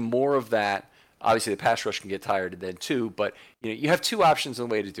doing more of that. Obviously, the pass rush can get tired then too, but you have two options in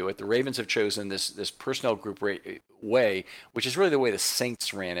the way to do it. The Ravens have chosen this personnel group way, which is really the way the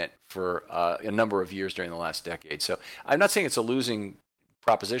Saints ran it for a number of years during the last decade. So I'm not saying it's a losing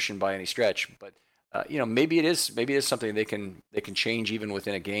proposition by any stretch, but maybe it is something they can change even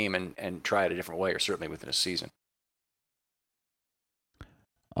within a game and try it a different way, or certainly within a season.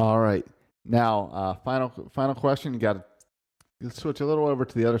 All right, now final question. You got to switch a little over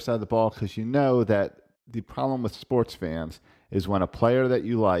to the other side of the ball, because you know that the problem with sports fans is when a player that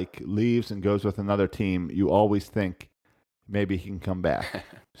you like leaves and goes with another team, you always think maybe he can come back.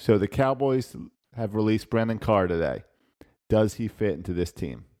 So the Cowboys have released Brandon Carr today. Does he fit into this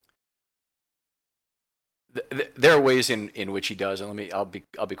team? There are ways in which he does, and I'll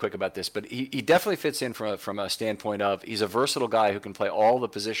be quick about this, but he definitely fits in from a standpoint of he's a versatile guy who can play all the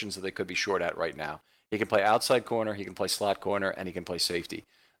positions that they could be short at right now. He can play outside corner, he can play slot corner, and he can play safety.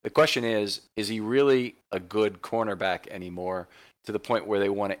 The question is he really a good cornerback anymore to the point where they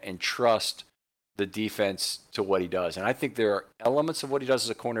want to entrust the defense to what he does? And I think there are elements of what he does as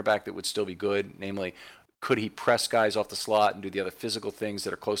a cornerback that would still be good, namely, could he press guys off the slot and do the other physical things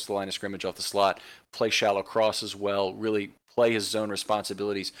that are close to the line of scrimmage off the slot, play shallow crosses well, really play his zone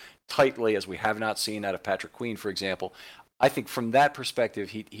responsibilities tightly, as we have not seen out of Patrick Queen, for example. I think from that perspective,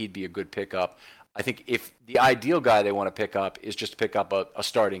 he'd be a good pickup. I think if the ideal guy they want to pick up is just to pick up a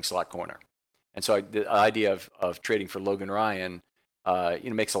starting slot corner. And so the idea of trading for Logan Ryan,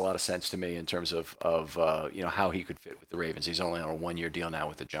 makes a lot of sense to me in terms of how he could fit with the Ravens. He's only on a 1-year deal now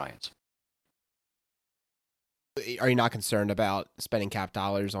with the Giants. Are you not concerned about spending cap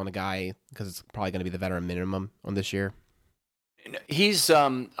dollars on a guy because it's probably going to be the veteran minimum on this year? He's,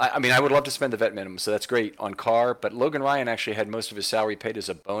 I would love to spend the vet minimum, so that's great on Carr, but Logan Ryan actually had most of his salary paid as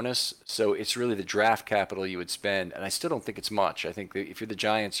a bonus, so it's really the draft capital you would spend, and I still don't think it's much. I think that if you're the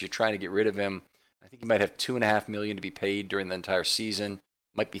Giants, you're trying to get rid of him. I think you might have $2.5 million to be paid during the entire season,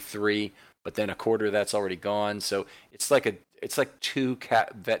 might be $3 million, but then a quarter of that's already gone, so it's like two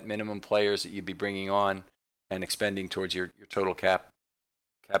vet minimum players that you'd be bringing on and expending towards your total cap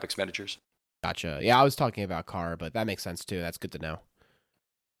expenditures. Gotcha. Yeah, I was talking about Carr, but that makes sense too. That's good to know.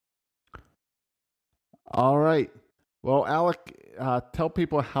 All right. Well, Alec, tell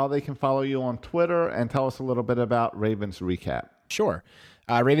people how they can follow you on Twitter and tell us a little bit about Ravens Recap. Sure.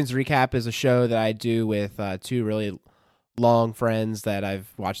 Ravens Recap is a show that I do with two really long friends that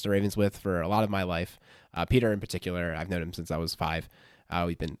I've watched the Ravens with for a lot of my life. Peter in particular, I've known him since I was 5.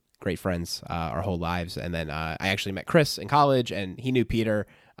 We've been great friends our whole lives. And then I actually met Chris in college, and he knew Peter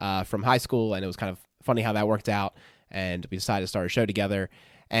from high school, and it was kind of funny how that worked out, and we decided to start a show together.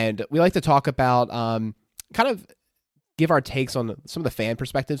 And we like to talk about kind of give our takes on some of the fan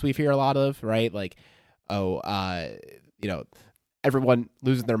perspectives we hear a lot of, right? Like, everyone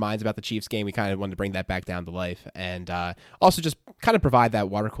losing their minds about the Chiefs game. We kind of wanted to bring that back down to life, and also just kind of provide that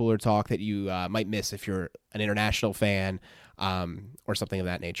water cooler talk that you might miss if you're an international fan or something of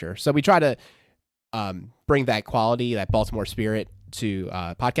that nature. So we try to bring that quality, that Baltimore spirit to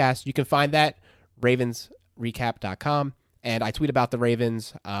podcast. You can find that ravensrecap.com, and I tweet about the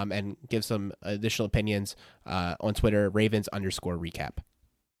Ravens and give some additional opinions on Twitter, Ravens_recap.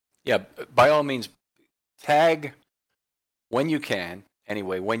 Yeah, by all means, tag when you can.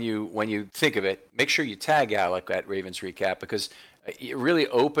 Anyway, when you think of it, make sure you tag Alec at Ravens Recap, because it really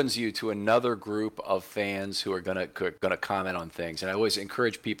opens you to another group of fans who are gonna comment on things. And I always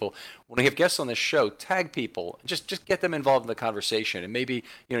encourage people, when we have guests on this show, tag people, just get them involved in the conversation. And maybe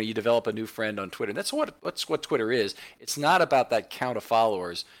you develop a new friend on Twitter. That's what Twitter is. It's not about that count of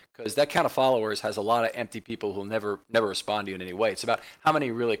followers, because that count of followers has a lot of empty people who will never respond to you in any way. It's about how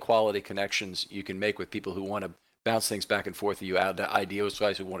many really quality connections you can make with people who want to bounce things back and forth with you, out ideas,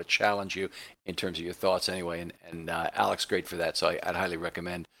 guys who want to challenge you in terms of your thoughts anyway. And Alex, great for that. So I'd highly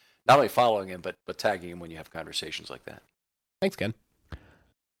recommend not only following him, but tagging him when you have conversations like that. Thanks, Ken.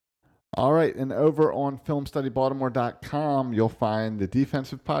 All right. And over on filmstudybaltimore.com, you'll find the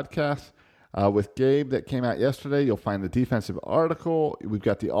defensive podcast with Gabe that came out yesterday. You'll find the defensive article. We've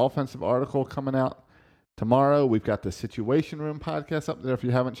got the offensive article coming out tomorrow. We've got the Situation Room podcast up there if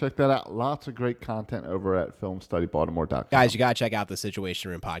you haven't checked that out. Lots of great content over at filmstudybaltimore.com. Guys, you got to check out the Situation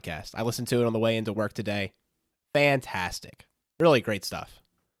Room podcast. I listened to it on the way into work today. Fantastic. Really great stuff.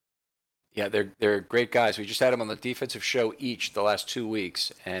 Yeah, they're great guys. We just had them on the defensive show each the last 2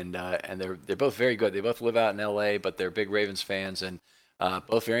 weeks, and they're both very good. They both live out in L.A., but they're big Ravens fans, and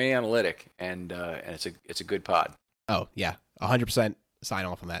both very analytic, and it's a good pod. Oh, yeah. 100% sign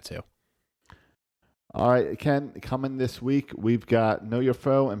off on that, too. All right, Ken, coming this week, we've got Know Your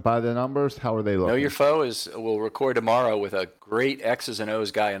Foe and By the Numbers. How are they looking? Know Your Foe we'll record tomorrow with a great X's and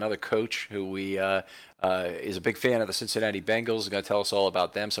O's guy, another coach who we is a big fan of the Cincinnati Bengals. He's going to tell us all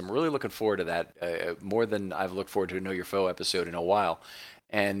about them. So I'm really looking forward to that, more than I've looked forward to a Know Your Foe episode in a while.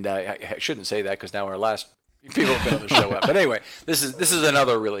 And I shouldn't say that because now our last people have been on the show. But anyway, this is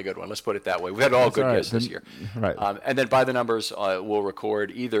another really good one. Let's put it that way. We've had all good guests this year. Right. And then By the Numbers, we'll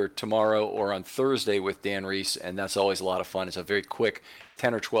record either tomorrow or on Thursday with Dan Reese, and that's always a lot of fun. It's a very quick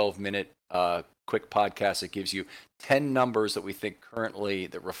 10 or 12 minute quick podcast that gives you 10 numbers that we think currently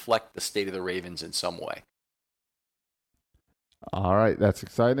that reflect the state of the Ravens in some way. All right, that's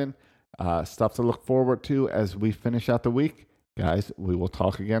exciting. Stuff to look forward to as we finish out the week. Guys, we will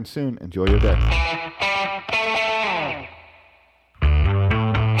talk again soon. Enjoy your day.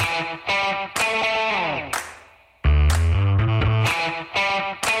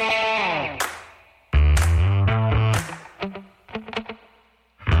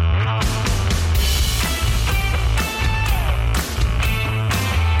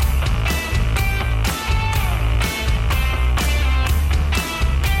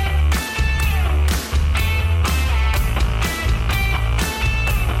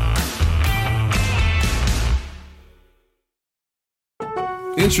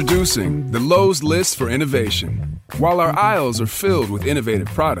 Introducing the Lowe's List for Innovation. While our aisles are filled with innovative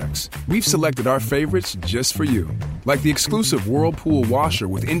products, we've selected our favorites just for you. Like the exclusive Whirlpool washer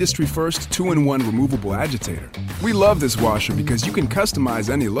with industry-first 2-in-1 removable agitator. We love this washer because you can customize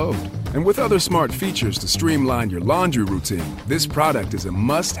any load. And with other smart features to streamline your laundry routine, this product is a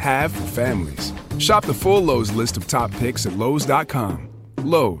must-have for families. Shop the full Lowe's list of top picks at Lowe's.com.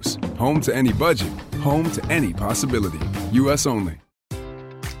 Lowe's, home to any budget, home to any possibility. U.S. only.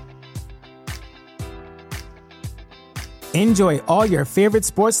 Enjoy all your favorite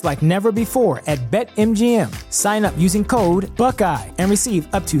sports like never before at BetMGM. Sign up using code Buckeye and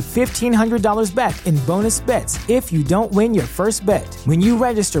receive up to $1,500 back in bonus bets if you don't win your first bet. When you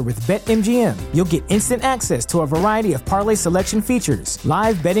register with BetMGM, you'll get instant access to a variety of parlay selection features,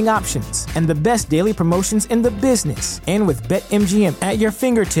 live betting options, and the best daily promotions in the business. And with BetMGM at your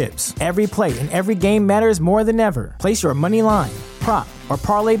fingertips, every play and every game matters more than ever. Place your money line, prop, or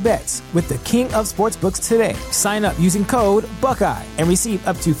parlay bets with the king of sportsbooks today. Sign up using code Buckeye and receive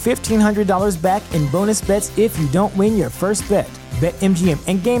up to $1,500 back in bonus bets if you don't win your first bet. BetMGM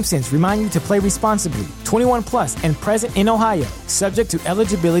and GameSense remind you to play responsibly. 21 plus and present in Ohio, subject to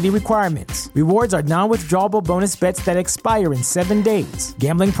eligibility requirements. Rewards are non-withdrawable bonus bets that expire in 7 days.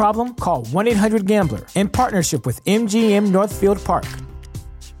 Gambling problem? Call 1-800-GAMBLER. In partnership with MGM Northfield Park.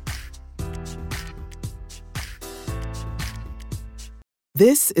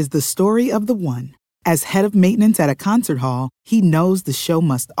 This is the story of the one. As head of maintenance at a concert hall, he knows the show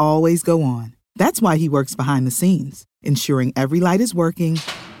must always go on. That's why he works behind the scenes, ensuring every light is working,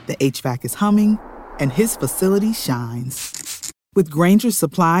 the HVAC is humming, and his facility shines. With Grainger's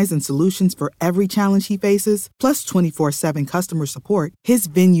supplies and solutions for every challenge he faces, plus 24/7 customer support, his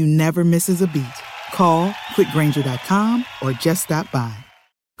venue never misses a beat. Call quickgrainger.com or just stop by.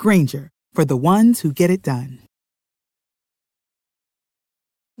 Grainger, for the ones who get it done.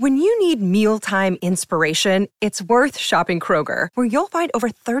 When you need mealtime inspiration, it's worth shopping Kroger, where you'll find over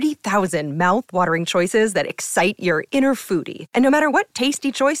 30,000 mouth-watering choices that excite your inner foodie. And no matter what tasty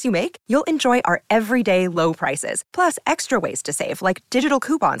choice you make, you'll enjoy our everyday low prices, plus extra ways to save, like digital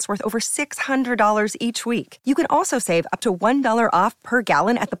coupons worth over $600 each week. You can also save up to $1 off per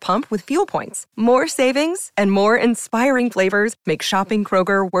gallon at the pump with fuel points. More savings and more inspiring flavors make shopping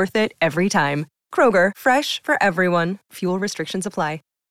Kroger worth it every time. Kroger, fresh for everyone. Fuel restrictions apply.